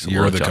keeping track. So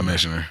You're we'll the let y'all know.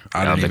 commissioner.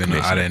 Yeah, I'm the I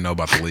commissioner. didn't know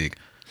about the league.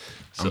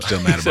 I'm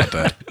still mad about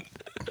that.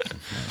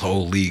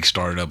 Whole league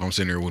started up. I'm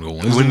sitting here with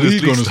when's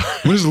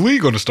the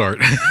league gonna start?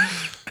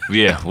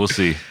 Yeah, we'll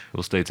see.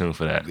 We'll stay tuned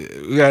for that.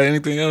 We got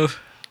anything else?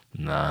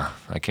 Nah,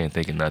 I can't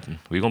think of nothing.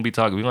 We're gonna be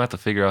talking. We're gonna have to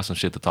figure out some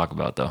shit to talk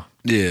about though.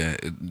 Yeah.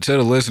 To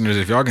the listeners,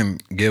 if y'all can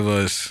give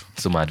us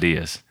Some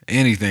ideas.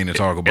 anything to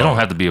talk It about. don't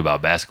have to be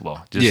about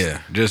basketball.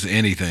 Just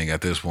anything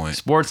at this point.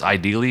 Sports,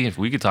 ideally, if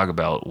we could talk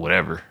about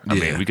whatever. I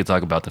Yeah. mean, we could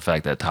talk about the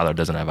fact that Tyler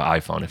doesn't have an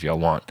iPhone if y'all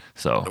want.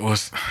 So Oh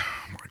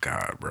my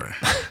God, bro.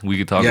 we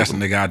could talk Yes,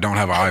 about nigga, I don't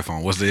have an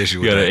iPhone. What's the issue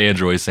we with got an that?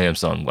 Android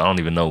Samsung. I don't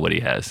even know what he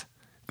has.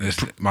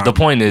 The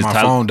point is, my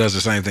Tyler- phone does the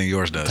same thing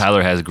yours does.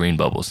 Tyler has green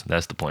bubbles.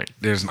 That's the point.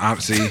 There's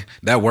see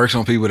that works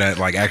on people that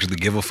like actually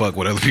give a fuck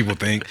what other people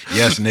think.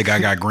 Yes, nigga, I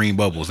got green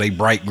bubbles. They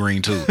bright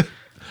green too.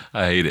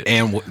 I hate it.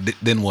 And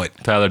then what?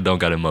 Tyler don't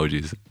got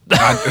emojis.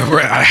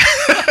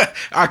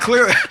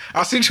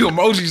 I sent you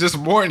emojis this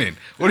morning.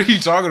 What are you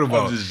talking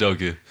about? I'm just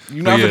joking.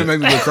 You're not But gonna make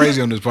me look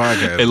crazy on this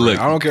podcast. Hey, look,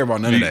 bro. I don't care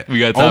about none of we- that. we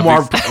got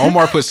Omar. topics.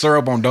 Omar put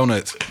syrup on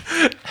donuts.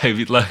 Hey,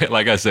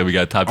 like I said, we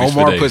got topics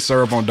Omar for days. put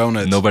syrup on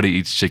donuts. Nobody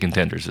eats chicken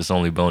tenders. It's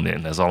only bone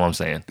in. That's all I'm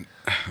saying.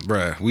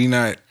 Bruh, we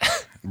not,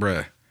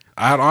 bruh.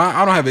 I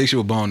don't have an issue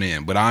with bone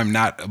in, but I'm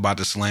not about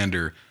to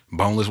slander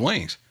boneless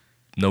wings.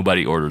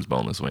 Nobody orders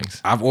boneless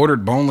wings. I've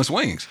ordered boneless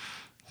wings.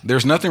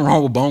 There's nothing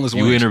wrong with boneless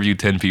You wings. interview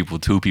 10 people,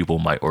 2 people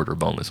might order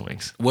boneless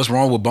wings. What's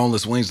wrong with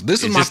boneless wings? This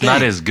is It's my just thing.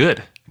 not as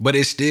good. But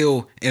it's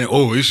still, and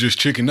it's just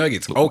chicken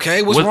nuggets.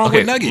 Okay, what's wrong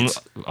with nuggets?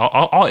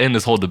 I'll end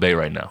this whole debate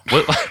right now.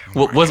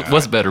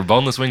 What's better,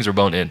 boneless wings or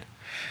bone in?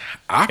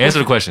 Answer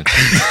the question.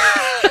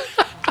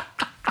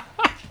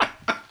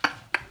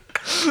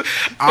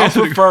 I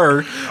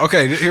prefer.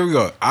 Okay, here we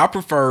go. I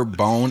prefer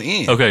bone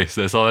in. Okay,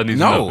 so that's all I need to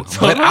No, know.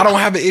 but I don't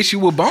have an issue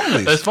with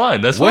boneless. That's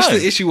fine. That's What's fine.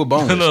 the issue with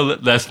boneless? No,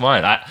 that's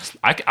fine.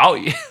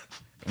 I'll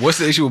What's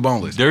the issue with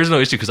boneless? there is no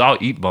issue because I'll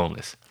eat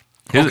boneless.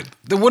 Okay,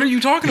 then what are you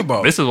talking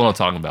about? This is what I'm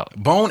talking about.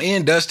 Bone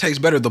in does taste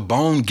better. The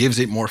bone gives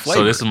it more flavor.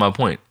 So this is my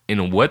point.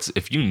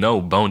 If you know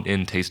bone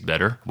in tastes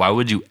better, why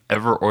would you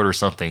ever order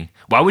something?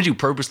 Why would you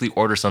purposely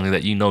order something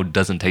that you know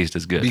doesn't taste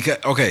as good? Because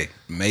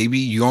maybe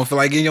you don't feel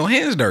like getting your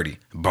hands dirty.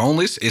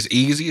 Boneless is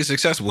easy, it's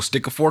accessible.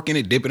 Stick a fork in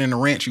it, dip it in the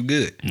ranch, you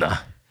good. Nah.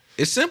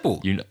 It's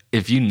simple.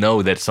 If you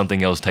know that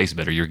something else tastes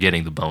better, you're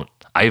getting the bone.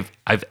 I've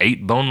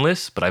ate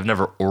boneless, but I've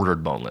never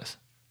ordered boneless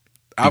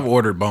I've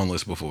ordered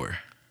boneless before.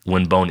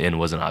 when bone in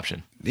was an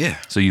option. Yeah.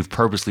 So you've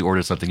purposely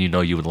ordered something you know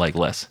you would like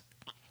less.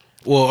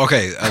 Well,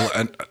 okay.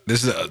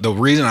 This is the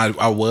reason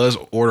I was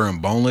ordering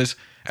boneless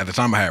at the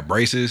time. I had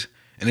braces,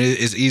 and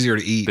it's easier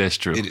to eat. That's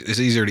true.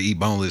 It's easier to eat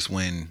boneless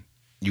when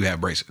you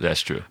have braces.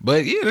 That's true.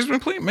 But yeah, there's been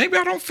plenty. Maybe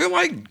I don't feel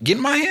like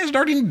getting my hands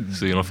dirty and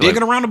So you don't feel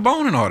digging like- around the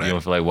bone and all You that.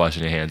 don't feel like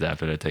washing your hands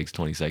after that takes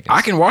 20 seconds.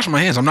 I can wash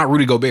my hands. I'm not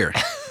Rudy Gobert.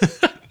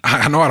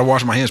 I know how to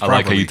wash my hands I properly.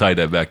 like how you tied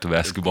that back to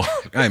basketball.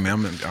 Hey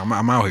man,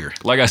 I'm out here.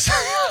 Like I said,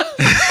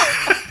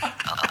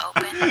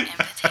 Open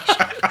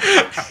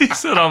invitation. he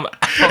said I'm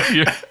out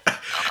here.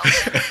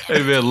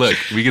 Hey man, look,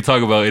 we can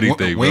talk about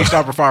anything, bro.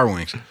 Wingstop or Fire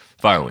Wings?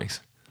 Fire wings.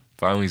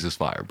 Fire wings is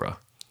fire, bro.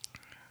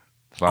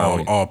 Fire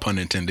wings. All pun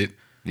intended.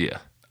 Yeah.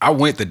 I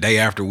went the day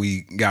after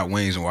we got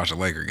wings and watched a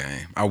Laker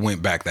game. I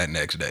went back that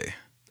next day.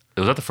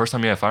 Was that the first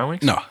time you had fire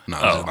wings? No, it was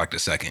Oh. just like the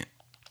second.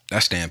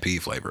 That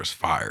Stampede flavor is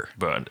fire.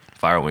 Bro,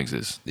 fire wings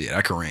is. Yeah,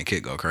 that Korean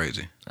kick go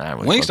crazy. I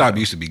don't really fuck Wingstop with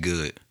used to be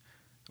good.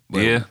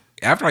 But Yeah.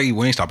 After I eat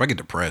Wingstop, I get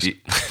depressed.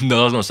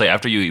 No, I was gonna say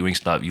after you eat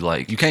Wingstop, you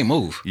like, You can't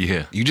move.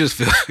 yeah. You just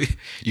feel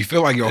you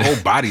feel like your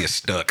whole body is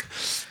stuck.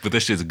 But that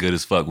shit's good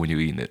as fuck when you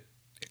eating it.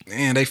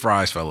 Man, they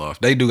fries fell off.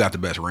 They do got the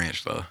best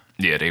ranch though.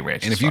 Yeah, they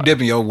ranch. And is if you fire.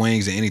 dipping your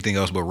wings in anything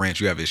else but ranch,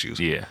 you have issues.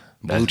 yeah,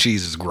 Blue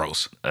cheese is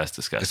gross. that's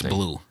disgusting. It's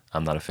blue.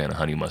 I'm not a fan of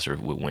honey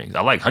mustard with wings.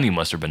 I like honey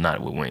mustard, but not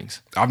with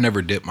wings. I've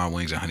never dipped my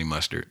wings in honey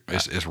mustard.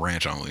 It's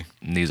ranch only.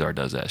 Nizar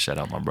does that. Shout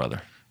out my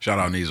brother. Shout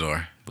out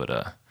Nizar.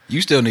 But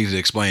You still need to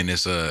explain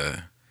this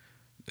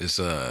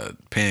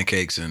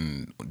pancakes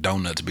and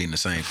donuts being the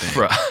same thing.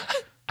 bro,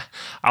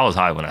 I was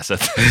high when I said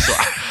that, so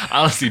I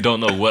honestly don't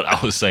know what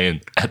I was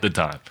saying at the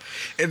time.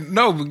 And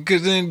no,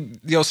 because then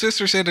your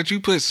sister said that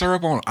you put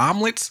syrup on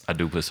omelets. I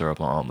do put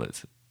syrup on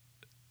omelets.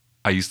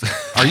 I used to.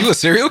 Are you a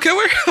serial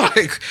killer?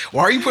 Like,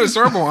 why are you putting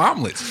syrup on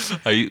omelets? At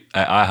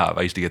IHOP,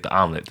 I used to get the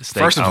omelet. The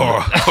steak First of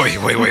all,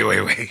 omelet.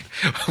 wait.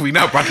 We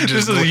not about to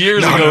just. This is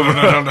years no,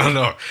 ago,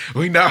 No.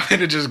 We not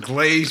going to just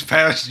glaze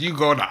past you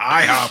going to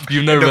IHOP.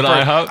 You've never been to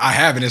IHOP? I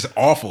haven't. It's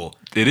awful.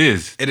 It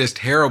is. It is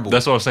terrible.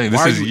 That's what I'm saying.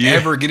 Why This are is you year-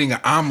 ever getting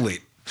an omelet?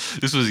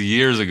 This was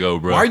years ago,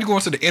 bro. Why are you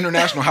going to the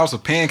International House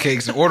of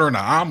Pancakes and ordering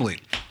an omelet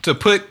to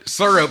put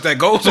syrup that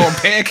goes on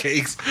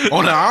pancakes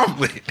on an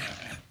omelet?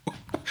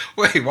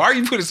 Wait, why are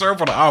you putting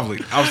syrup on an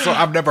omelet?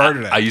 I've never heard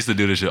of that. I used to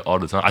do this shit all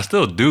the time. I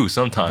still do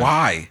sometimes.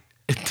 Why?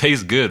 It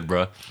tastes good,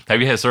 bro.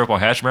 Have you had syrup on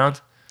hash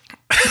browns?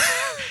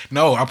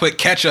 No, I put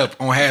ketchup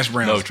on hash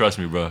browns. No, trust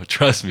me, bro.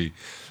 Trust me.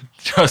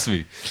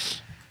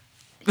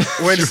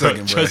 Wait a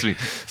second, bro. Trust me.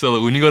 So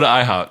look, when you go to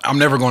IHOP, I'm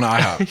never going to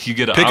IHOP. you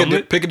get an pick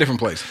omelet. pick a different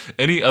place.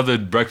 Any other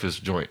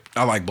breakfast joint.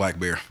 I like Black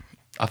Bear.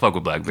 I fuck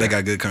with Black Bear. They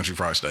got good country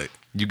fried steak.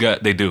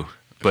 They do.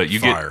 But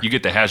you Fire.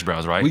 get the hash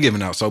browns, right? We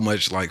giving out so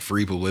much like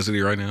free publicity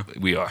right now.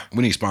 We are.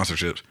 We need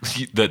sponsorships.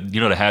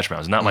 The hash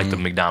browns, not like the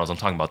McDonald's. I'm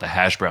talking about the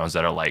hash browns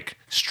that are like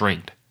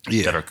stringed.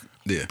 Yeah. That are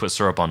Yeah. put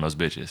syrup on those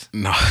bitches.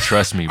 No,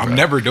 Trust me, bro. I'm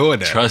never doing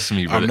that. Trust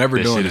me, bro. I'm never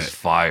That doing shit that. is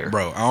fire.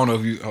 Bro, I don't know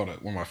if you hold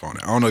up, where my phone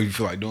at? I don't know if you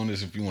feel like doing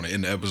this if you want to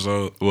end the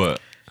episode. What?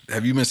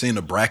 Have you been seeing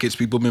the brackets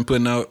people been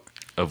putting out?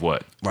 Of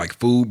what? Like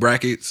food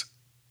brackets?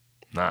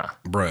 Nah.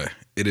 Bruh,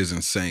 it is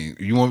insane.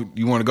 You want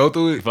to go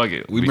through it? Fuck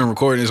it. We've been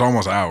recording this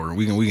almost an hour.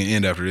 We can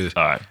end after this.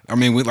 All right. I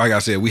mean, like I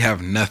said, we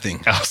have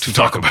nothing Else to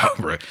talk about,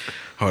 bro.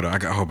 Hold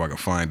on, I hope I can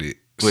find it.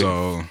 Wait,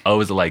 So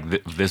is it like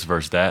this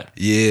versus that?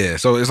 yeah,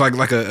 so it's like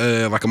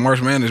a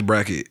March Madness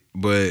bracket,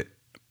 but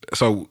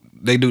so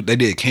they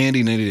did candy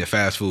and they did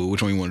fast food.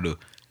 Which one you want to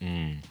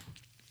do?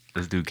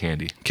 Let's do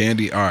candy.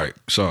 Candy. All right.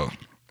 So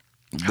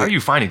How are you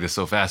finding this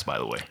so fast, by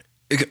the way?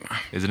 it,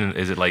 Is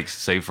it like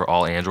saved for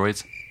all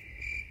Androids?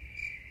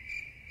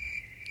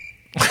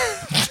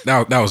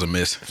 that was a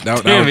miss.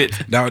 Damn it.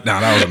 That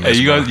was a miss.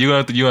 Hey, bro.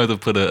 you have to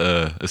put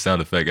a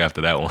sound effect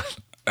after that one.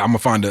 I'm gonna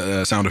find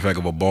a sound effect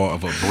of a ball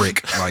of a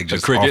brick, like The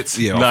just crickets.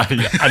 Off, yeah. Nah,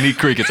 I need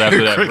crickets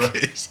after that,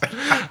 Crickets. bro.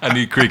 I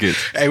need crickets.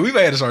 Hey, we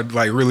may have to start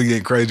like really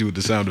getting crazy with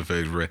the sound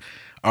effects, bro.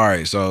 All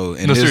right, so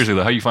No, seriously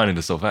though, how you finding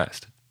this so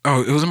fast?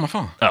 Oh, it was in my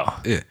phone. Oh,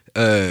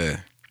 Yeah.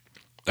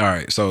 All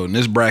right. So in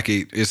this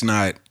bracket, it's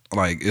not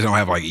like it don't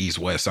have like East,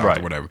 West, South, Right.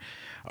 or whatever.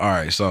 All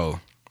right. So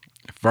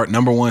for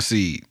number one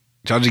seed,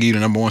 shall I just give you the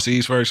number one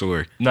seeds first,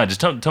 or no, just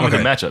tell me the Okay.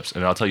 matchups,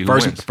 and I'll tell you who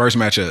wins. first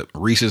matchup?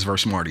 Reese's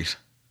versus Smarties.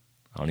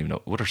 I don't even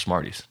know what are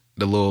Smarties.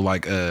 The little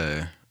like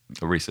The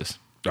Reese's.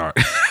 All right.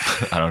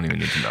 I don't even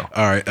need to know.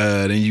 All right.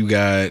 Then you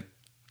got.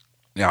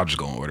 Yeah, I'll just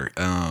go in order.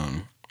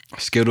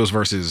 Skittles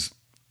versus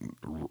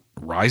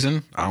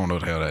Ryzen. I don't know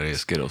what the hell that is.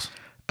 Skittles.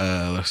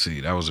 Let's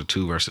see. That was a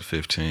 2 versus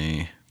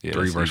 15. Yeah,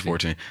 3 that's versus easy.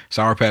 14.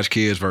 Sour Patch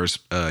Kids versus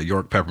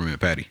York Peppermint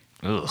Patty.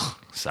 Ugh,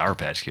 Sour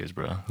Patch Kids,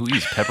 bro. Who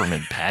eats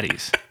peppermint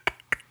patties?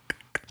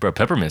 Bro,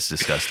 peppermint's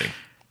disgusting.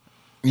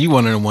 You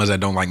one of the ones that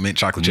don't like mint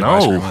chocolate chip No,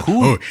 ice cream. Huh?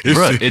 who-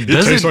 bruh, it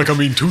doesn't- like I'm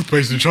eating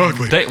toothpaste and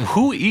chocolate.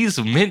 Who eats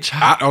mint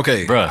chocolate?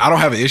 Okay, Bruh. I don't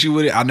have an issue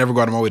with it. I never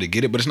go out of my way to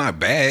get it, but it's not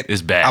bad.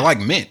 It's bad. I like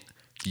mint.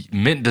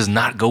 Mint does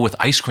not go with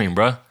ice cream,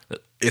 bro.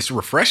 It's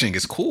refreshing.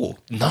 It's cool.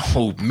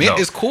 No, Mint no.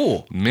 is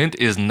cool. Mint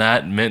is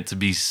not meant to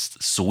be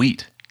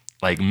sweet.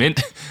 Like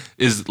mint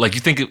is like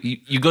you think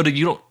you go to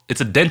you don't.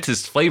 It's a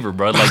dentist flavor,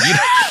 bro. Like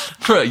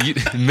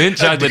mint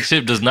chocolate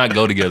chip does not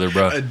go together,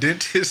 bro. A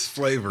dentist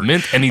flavor.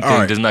 Mint anything All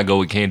right. does not go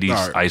with candies,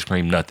 All right. ice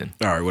cream, nothing.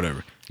 All right,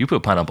 whatever. You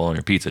put pineapple on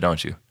your pizza,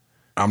 don't you?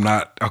 I'm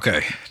not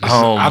okay.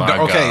 Oh I my don't-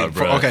 okay, God,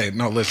 bro. okay.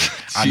 No, listen.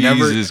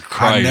 Jesus I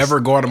Christ. never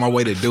go out of my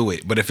way to do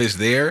it. But if it's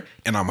there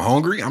and I'm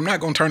hungry, I'm not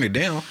gonna turn it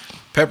down.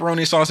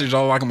 Pepperoni sausage,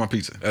 all I like on my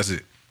pizza. That's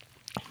it.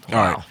 All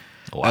right.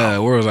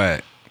 Wow. Where was I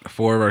at?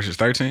 4 versus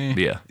 13?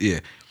 Yeah. Yeah.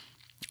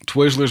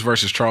 Twizzlers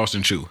versus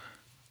Charleston Chew.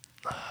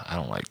 I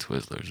don't like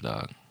Twizzlers,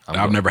 dog.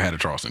 I've never had a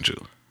Charleston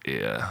Chew.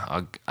 Yeah,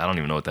 I don't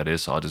even know what that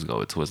is, so I'll just go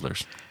with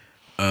Twizzlers.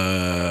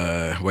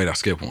 Wait, I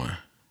skipped one.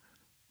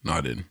 No,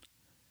 I didn't.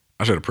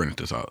 I should have printed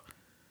this out.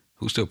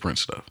 Who still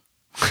prints stuff?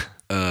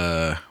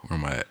 Where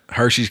am I at?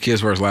 Hershey's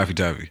Kiss versus Laffy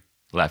Taffy.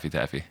 Laffy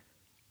Taffy.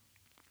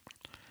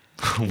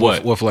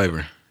 What? What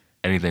flavor?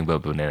 Anything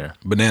but banana.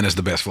 Banana's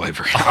the best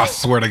flavor. I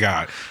swear to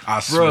God. I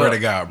swear to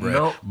God, bro.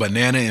 no.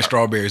 Banana and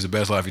strawberry is the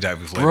best Laffy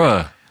Taffy flavor.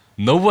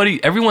 Bruh,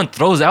 everyone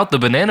throws out the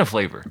banana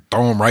flavor.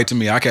 Throw them right to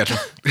me. I catch them.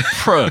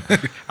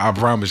 Bruh, I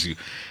promise you.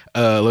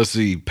 Let's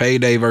see.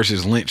 Payday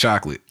versus Lindt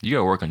chocolate. you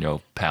gotta work on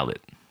your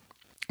palate.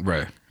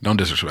 Bruh, don't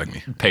disrespect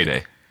me.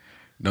 Payday.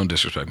 Don't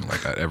disrespect me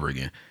like that ever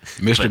again.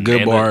 Mr. Banana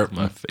Good Bar. is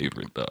my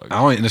favorite, dog.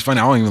 And it's funny,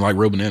 I don't even like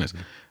real bananas.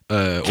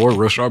 Or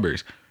real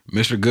strawberries.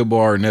 Mr. Good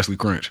Bar, Nestle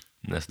Crunch.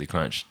 Nestle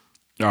Crunch.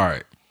 All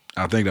right.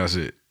 I think that's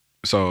it.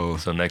 So,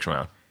 So next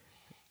round.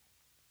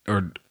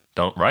 or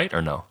Don't, right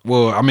or no?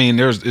 well, I mean,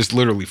 it's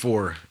literally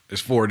 4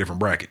 different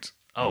brackets.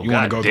 Oh, you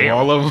want to go through goddamn.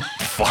 all of them?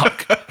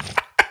 Fuck.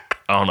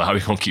 I don't know how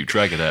we gonna keep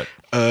track of that.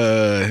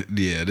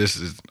 Yeah, this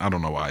is, I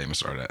don't know why I even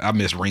started that. I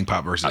missed Ring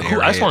Pop versus I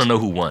Airheads. just want to know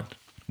who won.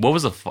 What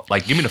was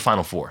give me the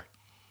final four.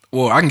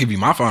 Well, I can give you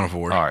my final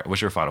 4. All right,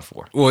 what's your final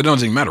four? Well, it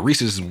doesn't even matter.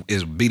 Reese's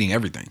is beating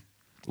everything.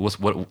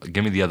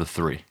 Give me the other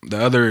three.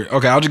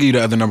 Okay, I'll just give you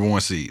the other number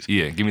 1 seeds.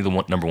 Yeah, give me the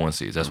number one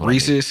seeds. That's what I need.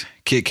 Reese's,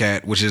 Kit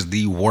Kat, which is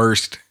the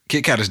worst.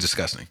 Kit Kat is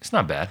disgusting. It's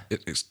not bad.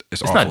 It's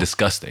It's awful. not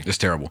disgusting. It's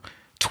terrible.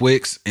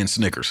 Twix and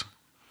Snickers.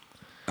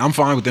 I'm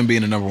fine with them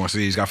being the number 1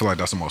 seeds. I feel like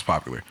that's the most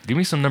popular. Give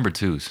me some number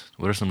twos.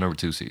 What are some number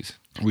 2 seeds?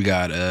 We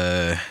got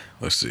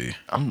let's see.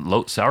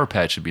 Sour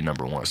Patch should be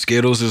number 1.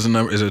 Skittles is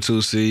a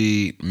 2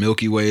 seed.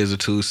 Milky Way is a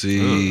 2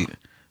 seed.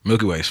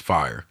 Milky Way is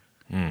fire.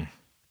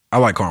 I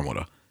like caramel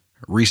though.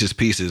 Reese's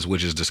Pieces,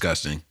 which is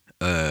disgusting.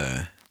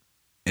 And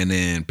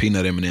then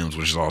peanut M&Ms,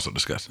 which is also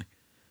disgusting.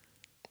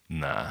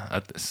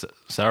 Nah,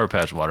 Sour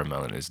Patch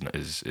Watermelon is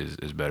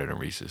better than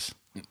Reese's.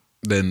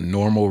 than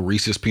normal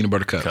Reese's peanut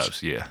butter cups,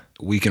 Cups, yeah.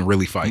 we can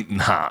really fight.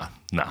 Nah.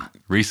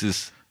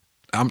 Reese's.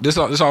 This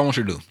all I want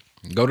you to do.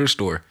 Go to the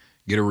store,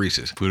 get a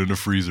Reese's, Put it in the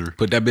freezer.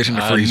 put that bitch in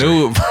the I freezer.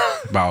 knew it.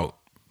 About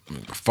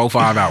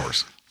 4-5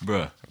 hours.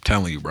 Bruh. I'm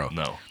telling you, bro.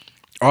 No.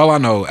 All I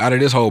know out of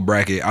this whole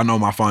bracket, I know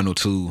my final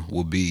two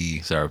will be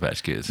Sour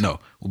Patch Kids.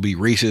 will be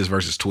Reese's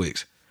versus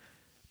Twix.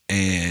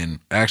 And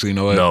actually, you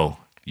know what? No.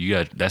 You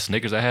got that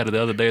Snickers I had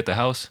the other day at the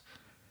house?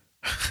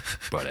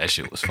 Bro, that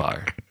shit was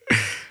fire.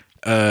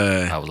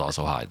 I was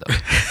also high,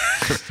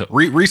 though.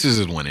 Reese's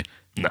is winning.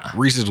 Nah.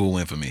 Reese's will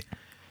win for me.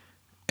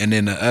 And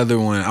then the other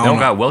one, I They don't don't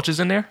know. got Welch's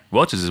in there?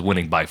 Welch's is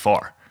winning by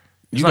far.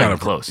 It's not even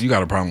close. You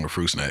got a problem with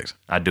fruit snacks.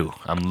 I do.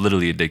 I'm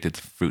literally addicted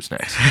to fruit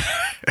snacks.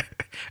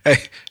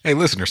 Hey,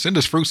 listener, send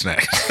us fruit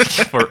snacks.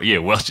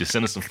 Welch's,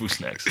 send us some fruit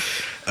snacks.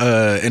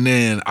 And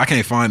then I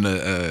can't find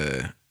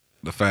the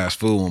fast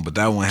food one, but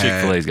that one had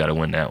Chick-fil-A's got to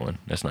win that one.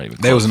 That's not even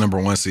close. they was the number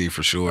 1 seed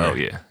for sure. Oh,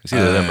 yeah. It's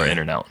either them or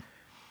In-N-Out.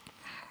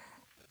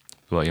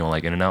 Well, you don't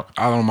like In-N-Out?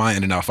 I don't mind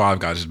In-N-Out. Five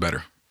Guys is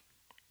better.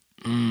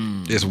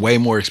 It's way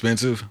more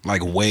expensive.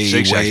 Like way,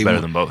 Shake Shack's way better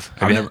more. than both.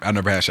 I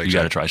never had Shake You Shack.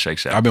 got to try Shake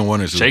Shack. I've been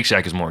wanting to. Shake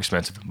Shack is more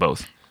expensive than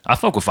both. I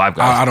fuck with Five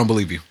Guys. I don't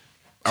believe you.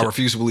 I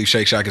refuse to believe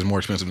Shake Shack is more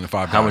expensive than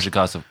Five Guys. How much it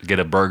costs to get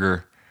a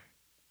burger?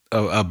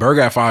 A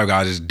burger at Five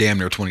Guys is damn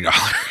near $20.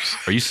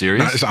 Are you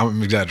serious?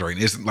 I'm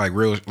exaggerating. It's like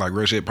real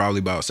shit. Probably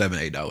about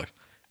 $7-8.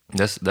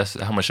 That's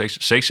how much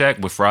Shake Shack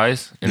with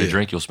fries and a Yeah.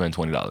 drink. You'll spend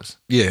 $20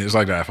 Yeah, it's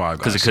like that at Five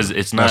Guys. because So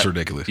it's not that's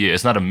ridiculous. Yeah,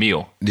 it's not a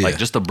meal. Yeah. Like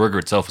just the burger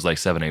itself is like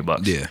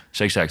 $7-8. Yeah.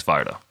 Shake Shack's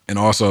fire though. And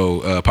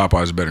also,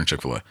 Popeyes is better than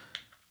Chick-fil-A.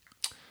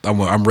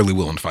 I'm really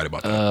willing to fight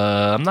about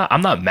that.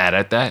 I'm not mad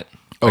at that.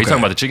 Are you Okay. talking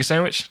about the chicken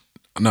sandwich?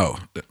 No,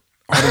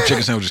 all the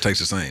chicken sandwiches taste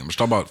the same. Let's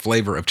talk about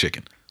flavor of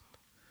chicken.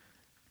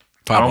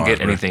 I don't get Popeyes,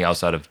 bro. anything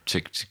outside of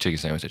chicken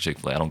sandwich at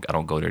Chick-fil-A. I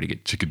don't go there to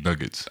get chicken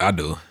nuggets. I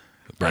do.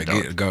 Bro, I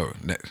don't. go.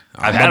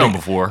 I've had them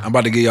before. I'm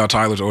about to get y'all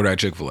Tyler's order at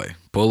Chick-fil-A.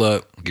 Pull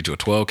up, get you a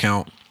 12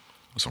 count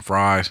with some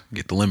fries,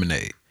 get the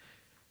lemonade.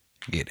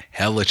 Get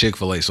hella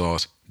Chick-fil-A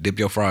sauce. Dip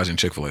your fries in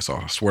Chick-fil-A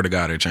sauce. I swear to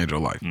God, it'll change your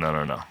life.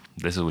 No.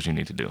 This is what you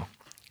need to do.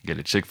 Get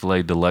a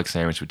Chick-fil-A deluxe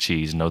sandwich with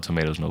cheese, no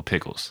tomatoes, no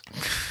pickles.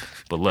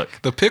 But look,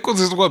 The pickles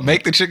is what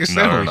make the chicken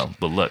no. sandwich.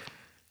 But look,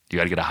 you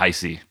got to get a high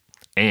C.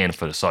 And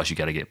for the sauce, you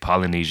got to get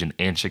Polynesian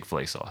and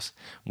Chick-fil-A sauce.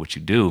 What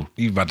you do,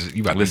 You about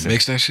to Listen.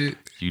 mix that shit?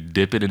 you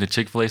dip it in the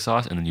Chick-fil-A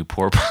sauce and then you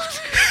pour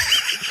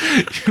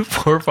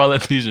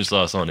Polynesian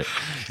sauce on it.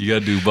 You got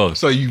to do both.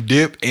 So you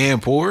dip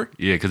and pour?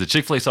 Yeah, because the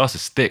Chick-fil-A sauce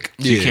is thick,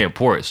 so you Yeah. can't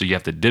pour it. So you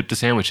have to dip the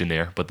sandwich in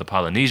there, but the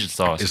Polynesian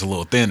sauce, It's a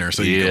little thinner,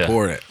 so you Yeah. can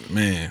pour that.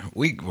 Man,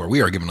 we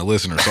are giving the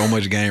listener so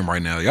much game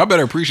right now. Y'all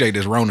better appreciate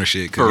this Rona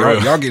shit, For because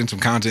real. y'all getting some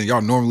content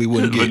y'all normally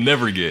wouldn't would get.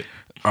 never get.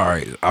 All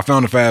right, I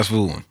found the fast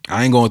food one.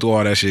 I ain't going through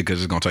all that shit because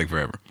it's gonna take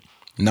forever.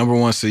 Number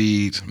 1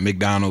 seeds: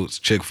 McDonald's,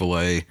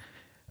 Chick-fil-A,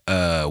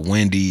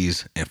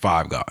 Wendy's, and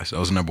Five Guys.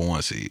 Those are number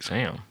 1 seeds.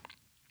 Damn,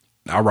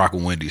 I rock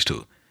with Wendy's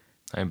too.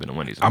 I ain't been to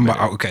Wendy's. I'm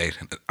okay.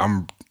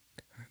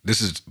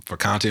 This is for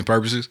content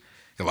purposes.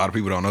 A lot of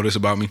people don't know this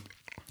about me.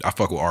 I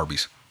fuck with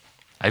Arby's.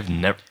 I've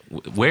never.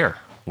 Where?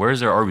 Where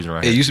is there Arby's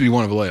around It here? used to be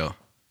one of Vallejo.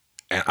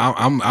 And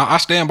I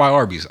stand by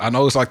Arby's. I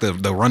know it's like the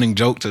running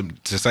joke to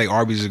say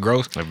Arby's is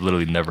gross. I've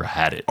literally never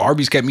had it.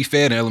 Arby's kept me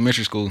fed in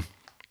elementary school.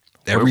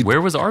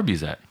 Where was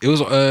Arby's at? It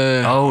was on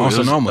it was,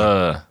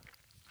 Sonoma,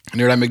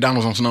 near that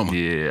McDonald's on Sonoma.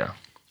 yeah.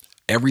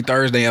 Every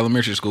Thursday in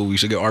elementary school, we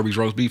should get Arby's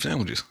roast beef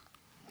sandwiches.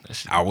 That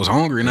shit- I was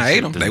hungry and I ate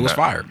them. does They was not-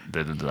 fire.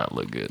 That does not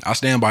look good. I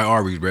stand by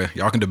Arby's, bro.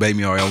 Y'all can debate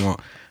me all y'all want.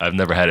 I've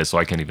never had it, so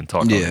I can't even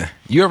talk. on Yeah. it.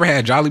 You ever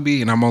had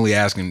Jollibee? And I'm only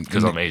asking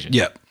 'Cause I'm Asian.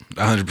 Yep.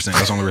 100%.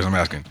 That's the only reason I'm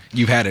asking.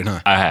 You've had it, huh?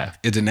 I have.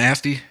 Is it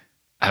nasty?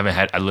 I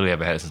literally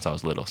haven't had it since I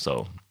was little,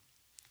 so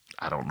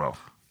I don't know.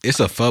 It's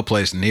a pho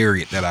place near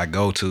it that I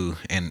go to,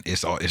 and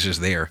it's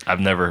just there.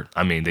 I've never.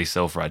 I mean, they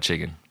sell fried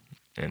chicken,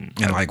 and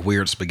And like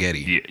weird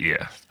spaghetti.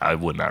 yeah, I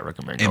would not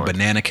recommend. And going.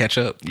 banana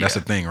ketchup. That's Yeah.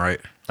 the thing, right?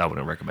 I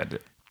wouldn't recommend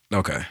it.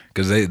 Okay.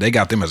 Because they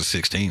got them as a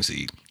 16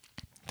 seed.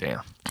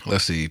 Damn,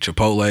 Let's see.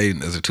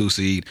 Chipotle as a 2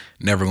 seed.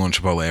 Never going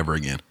to Chipotle ever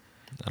again.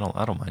 I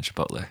don't mind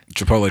Chipotle.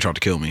 Chipotle tried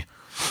to kill me.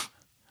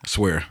 I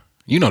swear.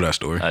 You know that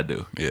story. I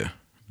do. Yeah.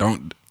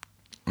 Don't.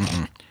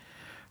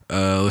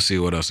 Let's see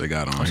what else they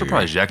got on I'm here.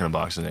 surprised Jack in the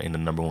Box ain't the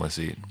number 1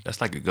 seed.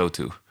 That's like a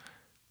go-to.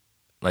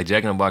 Like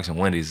Jack in the Box and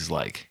Wendy's is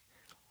like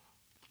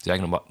Jack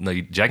in the Box. No,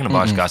 Jack in the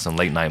Box got some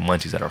late night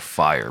munchies that are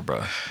fire,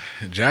 bro.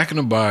 Jack in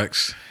the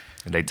Box.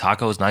 And they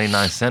tacos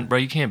 99¢, bro.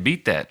 You can't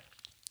beat that.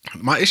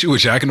 My issue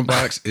with Jack in the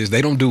Box is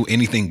they don't do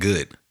anything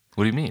good.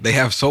 What do you mean? They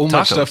have so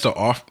much Tacos. stuff to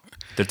offer.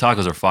 Their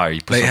tacos are fire.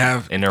 You put They some-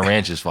 have- and their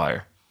ranch is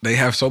fire. They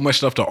have so much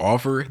stuff to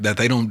offer that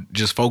they don't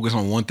just focus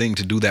on one thing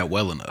to do that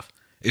well enough.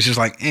 It's just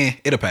like,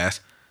 it'll pass.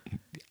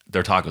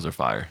 Their tacos are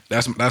fire.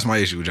 That's my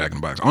issue with Jack in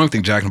the Box. I don't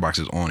think Jack in the Box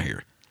is on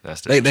here.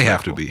 That's They have to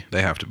disrespectful. be.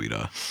 They have to be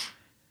though.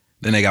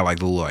 Then they got like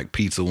the little like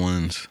pizza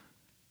ones,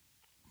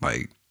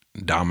 like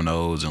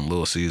Domino's and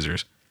Little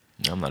Caesars.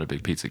 I'm not a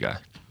big pizza guy.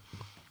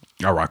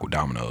 I rock with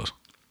Domino's.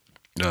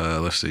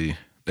 Let's see.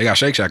 They got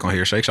Shake Shack on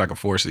here. Shake Shack a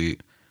 4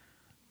 seed.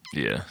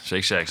 Yeah,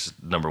 Shake Shack's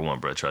number 1,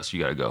 bro. Trust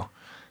you gotta go.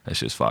 That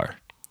shit's fire.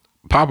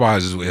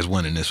 Popeyes is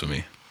winning this for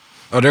me.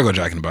 Oh, there go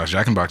Jack in the Box.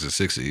 Jack in the Box is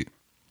 6th seed.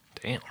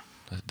 Damn,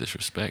 that's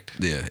disrespect.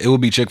 Yeah, it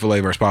would be Chick-fil-A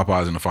versus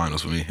Popeyes in the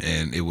finals for me,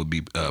 and it would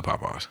be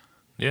Popeyes.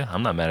 Yeah,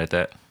 I'm not mad at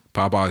that.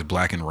 Popeyes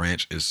Black and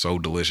Ranch is so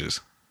delicious.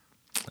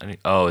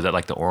 Oh, is that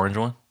like the orange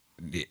one?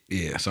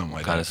 Yeah, something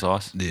like Kind that. of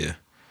sauce? Yeah.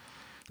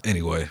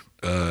 Anyway,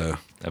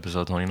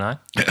 Episode 29?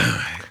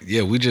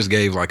 yeah, we just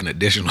gave like an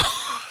additional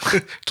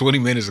 20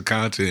 minutes of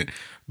content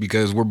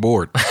because we're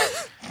bored.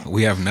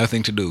 We have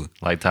nothing to do.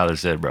 Like Tyler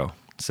said, bro,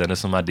 send us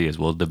some ideas.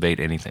 We'll debate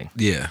anything.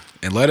 Yeah,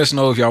 and let us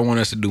know if y'all want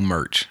us to do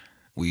merch.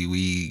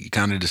 We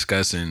kind of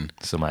discussing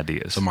Some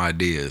ideas. some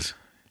ideas.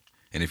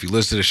 And if you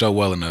listen to the show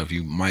well enough,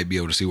 you might be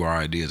able to see where our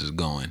ideas is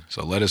going.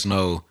 So let us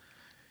know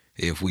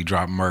if we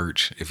drop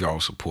merch, if y'all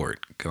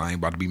support. Because I ain't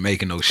about to be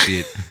making no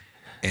shit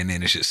and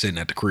then it's just sitting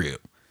at the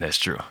crib. That's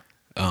true.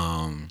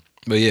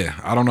 But yeah,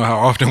 I don't know how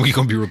often we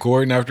going to be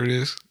recording after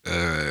this.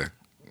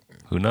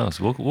 Who knows?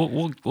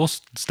 We'll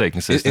stay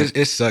consistent.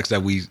 It sucks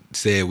that we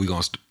said we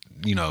going to,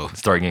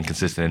 Start getting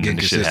consistent and get then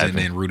the shit consistent happen.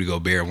 and then Rudy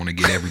Gobert want to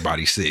get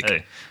everybody sick.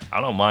 Hey, I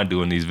don't mind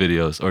doing these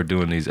videos or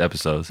doing these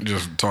episodes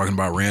Just talking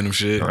about random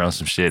shit. around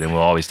some shit, and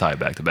we'll always tie it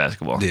back to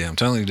basketball. Yeah, I'm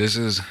telling you, this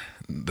is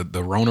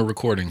the Rona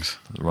recordings.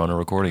 Rona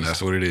recordings.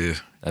 That's what it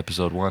is.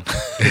 Episode 1.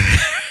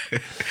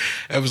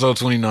 Episode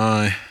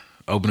 29,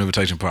 Open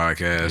Invitation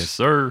Podcast. Yes,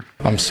 sir.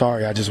 I'm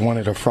sorry, I just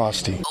wanted a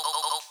Frosty. O-